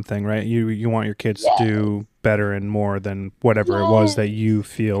a mom thing, right? You want your kids to yeah, do better and more than whatever it was that yes, you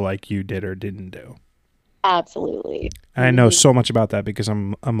feel like you did or didn't do. absolutely. And I know so much about that because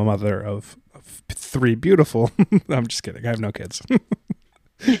I'm a mother of three beautiful. I'm just kidding. I have no kids.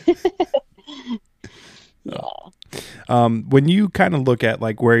 Yeah. When you kind of look at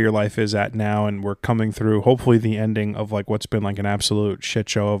like where your life is at now, and we're coming through, hopefully the ending of like what's been like an absolute shit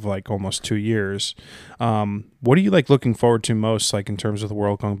show of like almost 2 years. What are you like looking forward to most, like in terms of the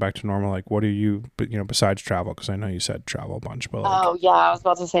world going back to normal? Like, what are you, besides travel? Because I know you said travel a bunch, but like, Oh, yeah, I was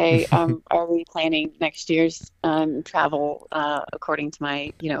about to say, already planning next year's travel according to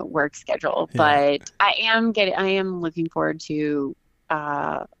my, work schedule. yeah, But I am looking forward to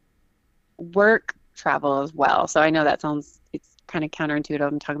uh, work travel as well. So I know it's kind of counterintuitive.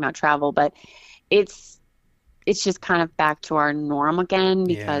 I'm talking about travel, but it's it's just kind of back to our norm again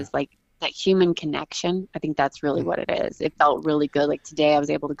yeah, because like that human connection, I think that's really what it is. It felt really good. Like today I was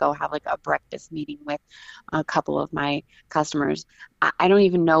able to go have like a breakfast meeting with a couple of my customers. I don't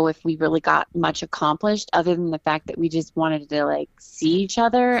even know if we really got much accomplished other than the fact that we just wanted to like see each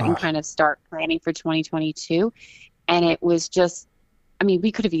other and uh, kind of start planning for 2022. And it was just, I mean,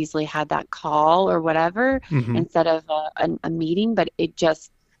 we could have easily had that call or whatever hmm, instead of a meeting, but it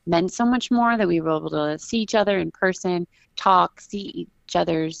just meant so much more that we were able to see each other in person, talk, see each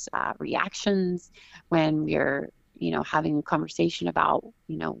other's reactions when we're, having a conversation about,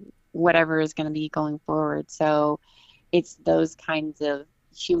 whatever is going to be going forward. So it's those kinds of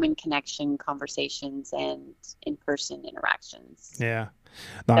human connection conversations and in-person interactions yeah.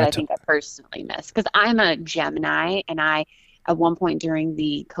 No, that I think I personally miss because I'm a Gemini and at one point during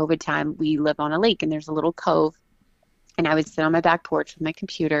the COVID time, we live on a lake and there's a little cove and I would sit on my back porch with my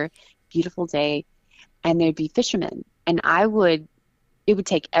computer, beautiful day, and there'd be fishermen. And it would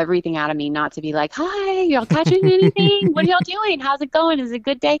take everything out of me not to be like, hi, y'all catching anything? What are y'all doing? How's it going? Is it a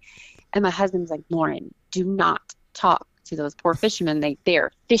good day? And my husband's like, Lauren, do not talk to those poor fishermen.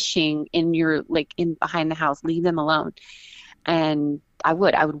 They're fishing in your, like in behind the house. Leave them alone. And I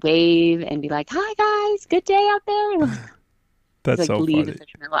would wave and be like, hi guys, good day out there. He's That's like, so leave the funny.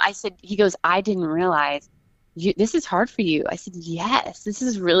 fishermen alone. He goes, I didn't realize this is hard for you. I said, yes, this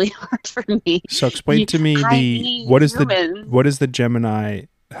is really hard for me. So explain You, to me I the need humans. what is the Gemini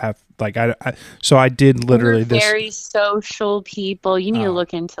have like so I did We're literally this. very social people. You need to uh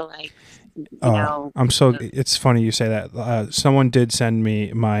look into like, you oh, know, I'm so it's funny you say that. Someone did send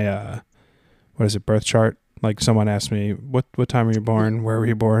me my what is it, birth chart. Like someone asked me what time were you born, where were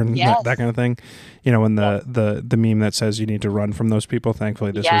you born, that yes, kind of thing. When yes, the meme that says you need to run from those people.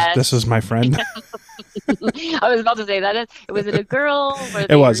 Thankfully this was yes. my friend. I was about to say that. Was it a girl? Were It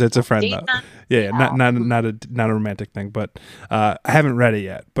they was. It's a friend dating though. them? Yeah, yeah, Yeah. not a romantic thing, but I haven't read it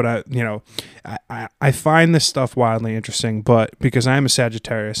yet. But I find this stuff wildly interesting. But because I am a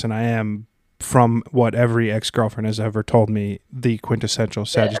Sagittarius and I am, from what every ex girlfriend has ever told me, the quintessential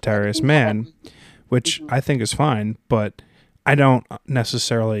Sagittarius man, which Mhm. I think is fine. But I don't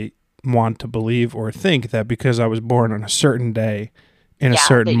necessarily want to believe or think that because I was born on a certain day in a Yeah,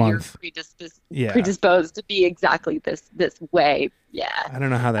 certain that you're month. predisposed Yeah. predisposed to be exactly this way. Yeah. I don't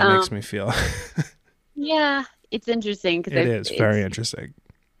know how that makes Um, me feel. yeah, it's interesting because It I is very it's interesting.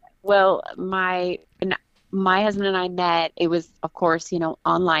 well, my husband and I met. It was, of course,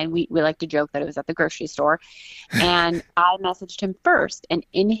 online. We like to joke that it was at the grocery store. And I messaged him first, and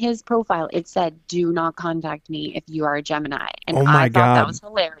in his profile, it said, "Do not contact me if you are a Gemini." And Oh I my thought that God. was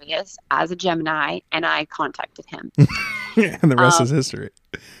hilarious as a Gemini, and I contacted him. And the rest is Um, history.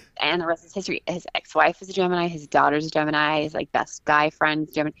 and the rest is history. His ex-wife is a Gemini, his daughter's a Gemini, his like best guy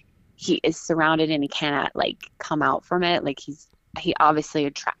friend's Gemini. He is surrounded and he cannot like come out from it. Like he obviously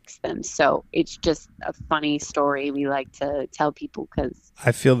attracts them. So it's just a funny story we like to tell people because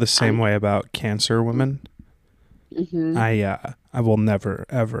I feel the I same way about Cancer women. hmm I will never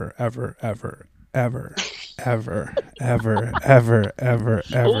ever ever ever ever ever ever ever ever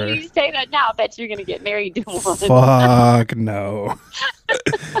Well, ever you say that now, I bet you're gonna get married to a woman. fuck no.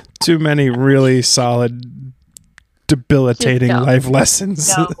 Too many really solid Just debilitating no. life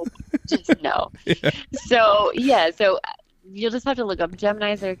lessons. No. Just no. Yeah. So yeah, so you'll just have to look up.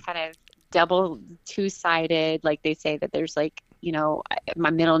 Geminis are kind of double two-sided. Like they say that there's like, my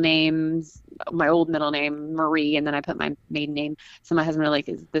middle name's my old middle name, Marie, and then I put my maiden name. So my husband are like,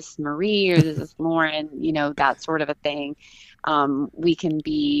 is this Marie or is this Lauren? That sort of a thing. We can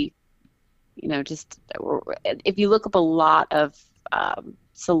be, just if you look up a lot of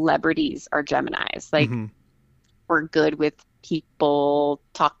celebrities are Geminis. Like Hmm. we're good with people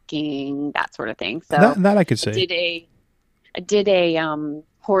talking, that sort of thing. So That I could I see. did a I did a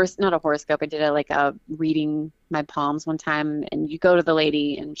not a horoscope. I did a like a reading my palms one time, and you go to the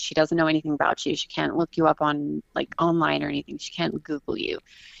lady and she doesn't know anything about you. She can't look you up on like online or anything. She can't Google you.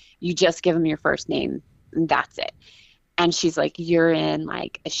 You just give them your first name and that's it. And she's like, you're in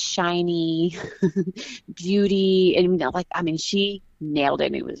like a shiny beauty. And like, I mean, she nailed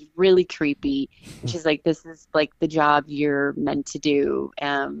it. It was really creepy. And she's like, this is like the job you're meant to do.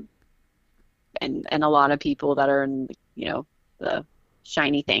 And a lot of people that are in, the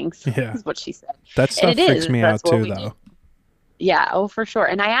shiny things Yeah. is what she said. That And stuff it freaks is. me That's out what too we do. though. Yeah, oh, for sure.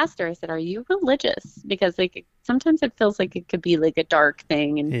 And I asked her, I said, "Are you religious?" Because like sometimes it feels like it could be like a dark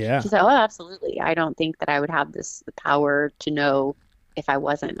thing. And Yeah. she said, "Oh, absolutely. I don't think that I would have the power to know if I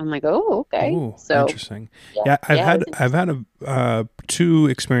wasn't." I'm like, "Oh, okay." Ooh, So interesting. yeah, Yeah, yeah, it was I've interesting. had two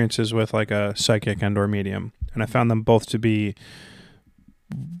experiences with like a psychic and or medium, and I found them both to be,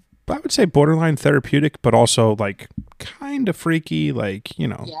 I would say, borderline therapeutic, but also like kind of freaky. Like,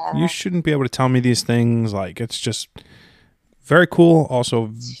 you Yeah, shouldn't be able to tell me these things. Like, it's just very cool,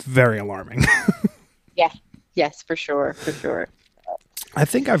 also very alarming. yeah, yes, for sure, for sure. I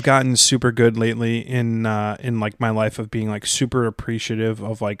think I've gotten super good lately in like my life of being like super appreciative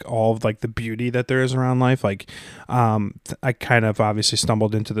of like all of like the beauty that there is around life. Like I kind of obviously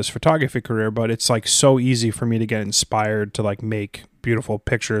stumbled into this photography career, but it's like so easy for me to get inspired to like make beautiful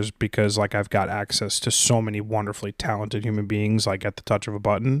pictures because like I've got access to so many wonderfully talented human beings like at the touch of a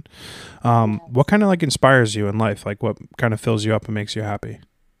button. What Yes. kind of like inspires you in life? Like what kind of fills you up and makes you happy?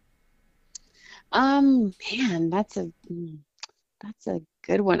 Man, that's a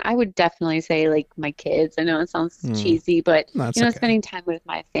good one. I would definitely say like my kids. I know it sounds Hmm, cheesy, but that's okay. spending time with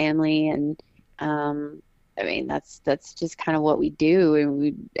my family and um I mean that's just kind of what we do and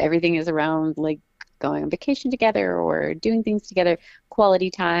we everything is around like going on vacation together or doing things together, quality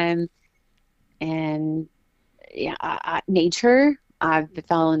time and yeah, nature. I've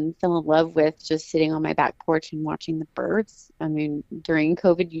fell in love with just sitting on my back porch and watching the birds. I mean, during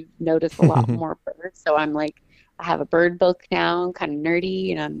COVID, you notice a lot more birds. So I'm like, I have a bird book now, kind of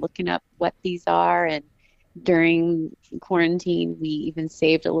nerdy, and I'm looking up what these are. And during quarantine, we even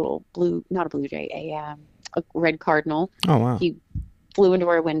saved a little not a blue jay, a red cardinal. Oh wow. He flew into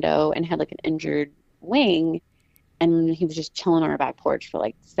our window and had like an injured wing and he was just chilling on our back porch for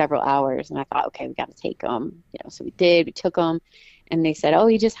like several hours. And I thought, okay, we got to take him. So we did. We took him, and they said, oh,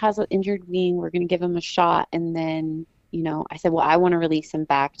 he just has an injured wing. We're going to give him a shot. And then, I said, well, I want to release him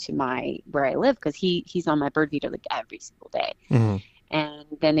back to my where I live because he's on my bird feeder like every single day. Mhm. And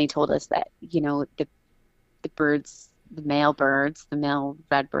then they told us that, the birds, the male birds, the male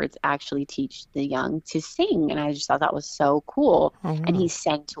red birds actually teach the young to sing. And I just thought that was so cool. Oh And he wow.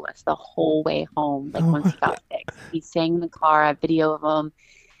 sang to us the whole way home, like once Oh, he got fixed. He sang in the car, I have video of him.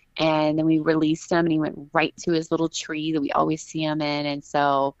 And then we released him and he went right to his little tree that we always see him in. And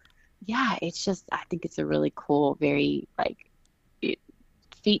so, yeah, it's just, I think it's a really cool, very like it,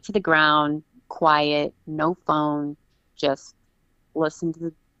 feet to the ground, quiet, no phone, just listen to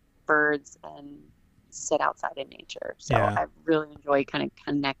the birds and sit outside in nature. So yeah. I really enjoy kind of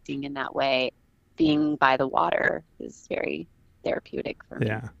connecting in that way. Being by the water is very. therapeutic for me.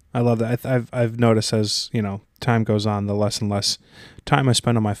 Yeah, I love that. I've noticed as time goes on, the less and less time I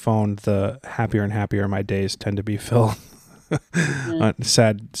spend on my phone, the happier and happier my days tend to be filled. Hmm.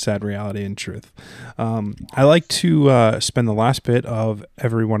 Sad reality and truth. I like to spend the last bit of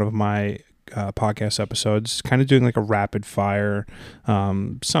every one of my podcast episodes kind of doing like a rapid fire.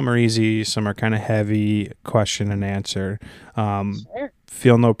 Some are easy, some are kind of heavy, question and answer. Sure.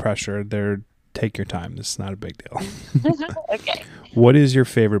 Feel no pressure. Take your time. This is not a big deal. Okay. What is your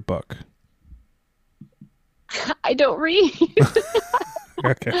favorite book? I don't read.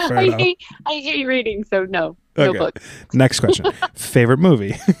 Okay, fair I enough. hate reading, so no Okay, books. next question. Favorite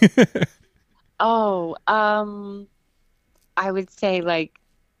movie? Oh, I would say like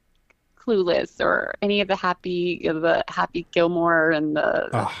Clueless or any of the Happy Gilmore and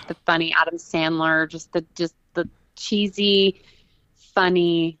Oh, the funny Adam Sandler, just the cheesy,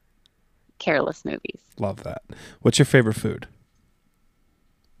 funny, careless movies. love that. What's your favorite food?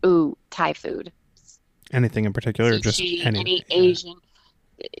 Ooh, Thai food. Anything in particular, or just Sushi, any? any Yeah, Asian.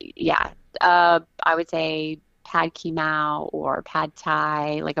 Yeah. I would say Pad Ki Mao or Pad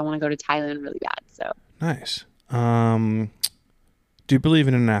Thai. Like I want to go to Thailand really bad. So nice. Do you believe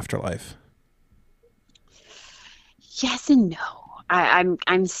in an afterlife? yes and no.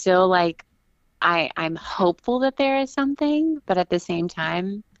 I'm still like I'm hopeful that there is something, but at the same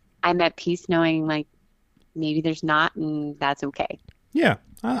time, I'm at peace knowing like maybe there's not, and that's okay. Yeah,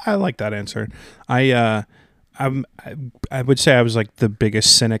 I like that answer. I I would say I was like the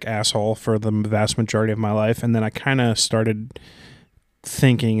biggest cynic asshole for the vast majority of my life, and then I kind of started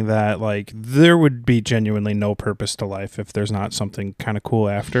thinking that like there would be genuinely no purpose to life if there's not something kind of cool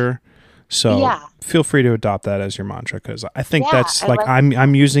after. So Yeah, feel free to adopt that as your mantra because I think yeah, that's I like like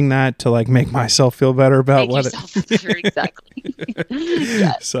I'm using that to like make myself feel better about make what it. yourself feel better. Exactly.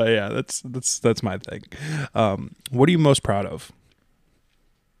 Yes. So yeah, that's my thing. What are you most proud of?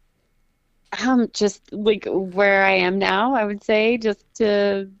 Just like where I am now, I would say just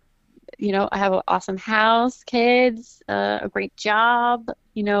to, I have an awesome house, kids, a great job,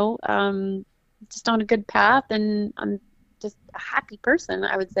 just on a good path, and I'm just a happy person,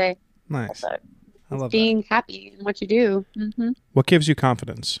 I would say. Nice. Also, I just love that. being happy in what you do. What gives you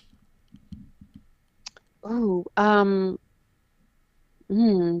confidence? Oh,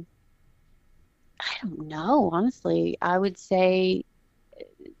 hmm, I don't know, honestly. I would say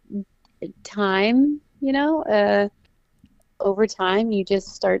time, over time, you just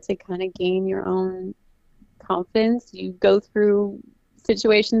start to kind of gain your own confidence. You go through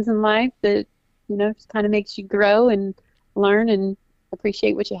situations in life that, just kind of makes you grow and learn and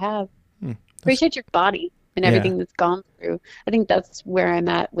appreciate what you have. Hmm, that's Appreciate your body and yeah, everything that's gone through. I think that's where I'm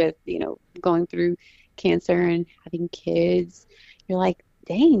at with, going through cancer and having kids. You're like,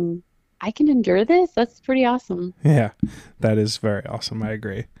 dang, I can endure this. That's pretty awesome. yeah. That is very awesome. I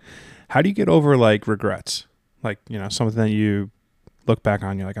agree. How do you get over like regrets? Like something that you look back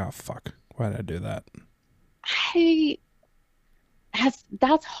on, you're like, oh fuck, why did I do that? I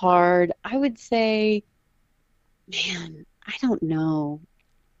that's hard. I would say, man, I don't know.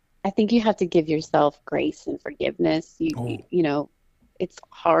 I think you have to give yourself grace and forgiveness. Oh, It's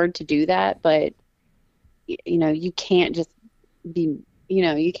hard to do that, but you can't just be,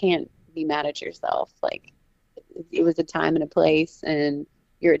 you can't be mad at yourself. Like it was a time and a place, and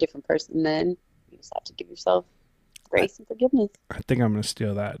you're a different person then. You just have to give yourself I, grace and forgiveness. I think I'm gonna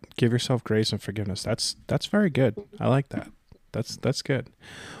steal that. Give yourself grace and forgiveness. That's very good. I like that. That's good.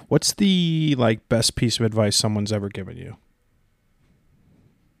 What's the like best piece of advice someone's ever given you?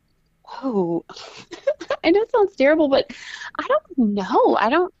 Oh, I know it sounds terrible, but I don't know. I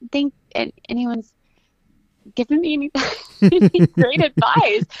don't think anyone's given me any, any great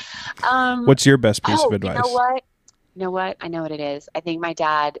advice. What's your best piece of Oh, you know advice? what? You know what? I know what it is. I think my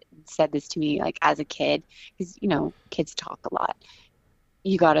dad said this to me like as a kid, because kids talk a lot.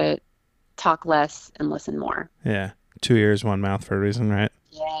 You gotta talk less and listen more. Yeah, two ears, one mouth for a reason, right?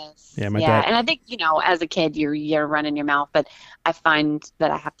 Yes. Yeah, my Yeah. dad. And I think, as a kid, you're running your mouth, but I find that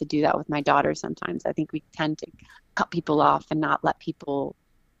I have to do that with my daughter sometimes. I think we tend to cut people off and not let people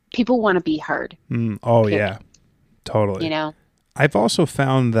want to be heard, Oh period. yeah, totally. You know? I've also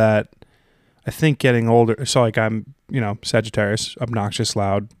found that I think getting older, so like I'm, Sagittarius, obnoxious,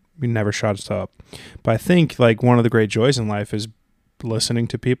 loud, we never shuts up. But I think like one of the great joys in life is listening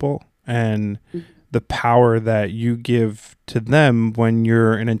to people and Mhm. the power that you give to them when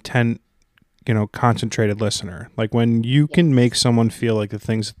you're an intent, concentrated listener. Like when you can make Yes. someone feel like the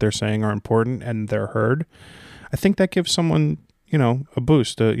things that they're saying are important and they're heard, I think that gives someone, a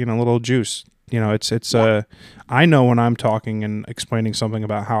boost, a little juice I know when I'm talking and explaining something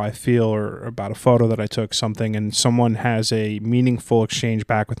about how I feel or about a photo that I took something and someone has a meaningful exchange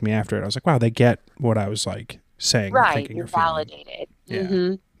back with me after it. I was like, wow, they get what I was like saying or Right. thinking You're or feeling. validated.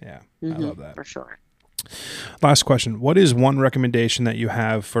 Yeah. Yeah. I love that. For sure. Last question. What is one recommendation that you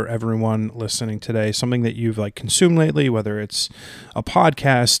have for everyone listening today? Something that you've like consumed lately, whether it's a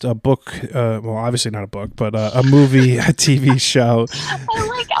podcast, a book, well, obviously not a book, but a movie, a TV show. I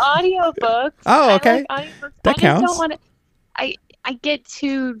like audiobooks. Oh, okay. I like audiobooks. That I just counts. don't want to. I get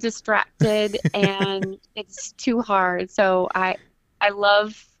too distracted and it's too hard. So I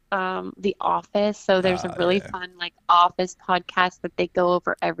love The Office. So there's a really Yeah. fun like Office podcast that they go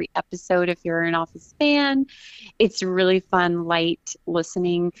over every episode if you're an Office fan. It's really fun, light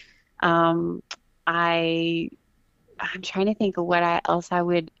listening. I I'm trying to think of what else I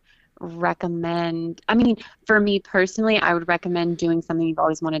would recommend. I mean, for me personally, I would recommend doing something you've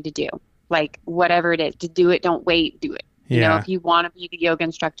always wanted to do. Like whatever it is, to do it, don't wait, do it. Yeah. If you want to be the yoga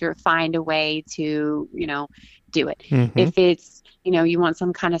instructor, find a way to, do it. Mm-hmm. If it's, you want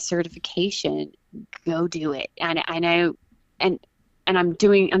some kind of certification, go do it. And I know, and I'm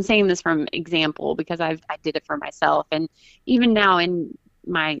saying this from example because I did it for myself. And even now in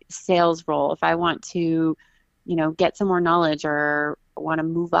my sales role, if I want to, get some more knowledge or want to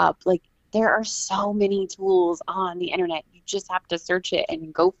move up, like there are so many tools on the internet. You just have to search it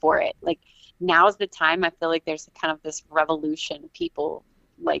and go for it. Like now's the time. I feel like there's kind of this revolution, people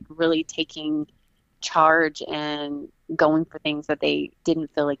like really taking charge and going for things that they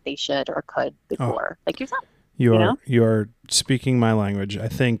didn't feel like they should or could before, like yourself. You're speaking my language. I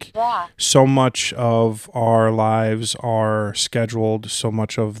think Yeah. so much of our lives are scheduled. So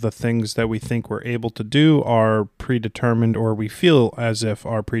much of the things that we think we're able to do are predetermined, or we feel as if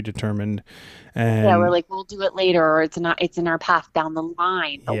are predetermined. And Yeah, we're like, we'll do it later, or it's in our path down the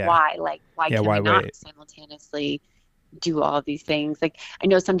line. But Yeah. why? Like, why Yeah, can why we not wait? simultaneously do all of these things? Like, I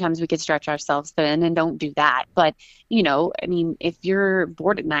know sometimes we could stretch ourselves thin and don't do that. But, I mean, if you're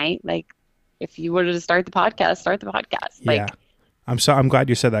bored at night, like, if you were to start the podcast, start the podcast. Yeah. Like, I'm glad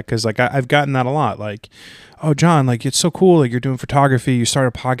you said that, because like I've gotten that a lot. Like, oh, John, like it's so cool. Like you're doing photography. You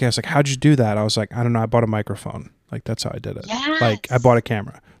started a podcast. Like, how'd you do that? I was like, I don't know. I bought a microphone. Like that's how I did it. Like I yes. bought a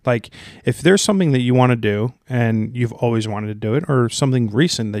camera. Like if there's something that you want to do and you've always wanted to do it, or something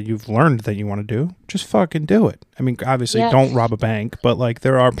recent that you've learned that you want to do, just fucking do it. I mean, obviously Yeah. don't rob a bank, but like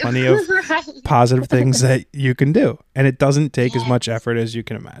there are plenty of Right. positive things that you can do, and it doesn't take as much Yes. effort as you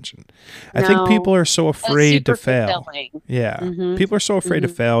can imagine. I think people No. are so And it's afraid to super fail. fulfilling. Yeah. Mm-hmm. People are so afraid to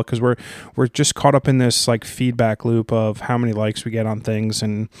Mm-hmm. fail because we're just caught up in this like feedback loop of how many likes we get on things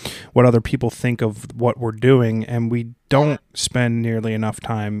and what other people think of what we're doing, and we don't spend nearly enough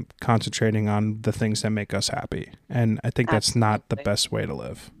time concentrating on the things that make us happy. And I think that's not the Absolutely. best way to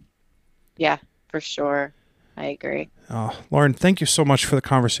live. Yeah, for sure. I agree. Oh, Lauren, thank you so much for the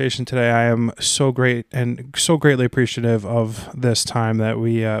conversation today. I am so great and so greatly appreciative of this time that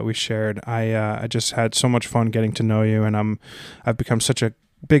we shared. I just had so much fun getting to know you, and I've become such a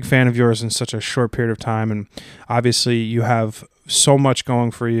big fan of yours in such a short period of time. And obviously, you have so much going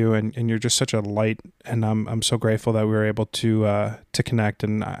for you, and you're just such a light. And I'm so grateful that we were able to connect.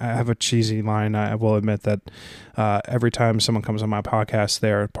 And I have a cheesy line. I will admit that every time someone comes on my podcast,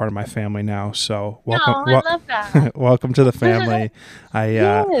 they're part of my family now. So welcome. No, I love that. Welcome to the family.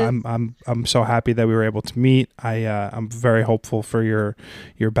 Yes. I'm so happy that we were able to meet. I'm very hopeful for your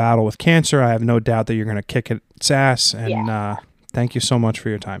battle with cancer. I have no doubt that you're going to kick its ass. And thank you so much for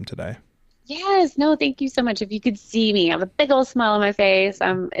your time today. Yes, no, thank you so much. If you could see me, I have a big old smile on my face.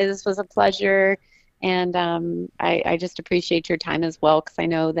 This was a pleasure, and I just appreciate your time as well, because I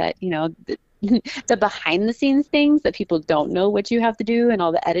know that the behind the scenes things that people don't know what you have to do, and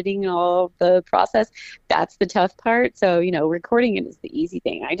all the editing and all the process. That's the tough part. So recording it is the easy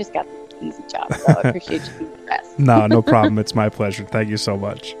thing. I just got the easy job, so I appreciate you doing the rest. No problem. It's my pleasure. Thank you so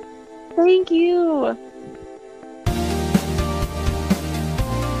much. Thank you.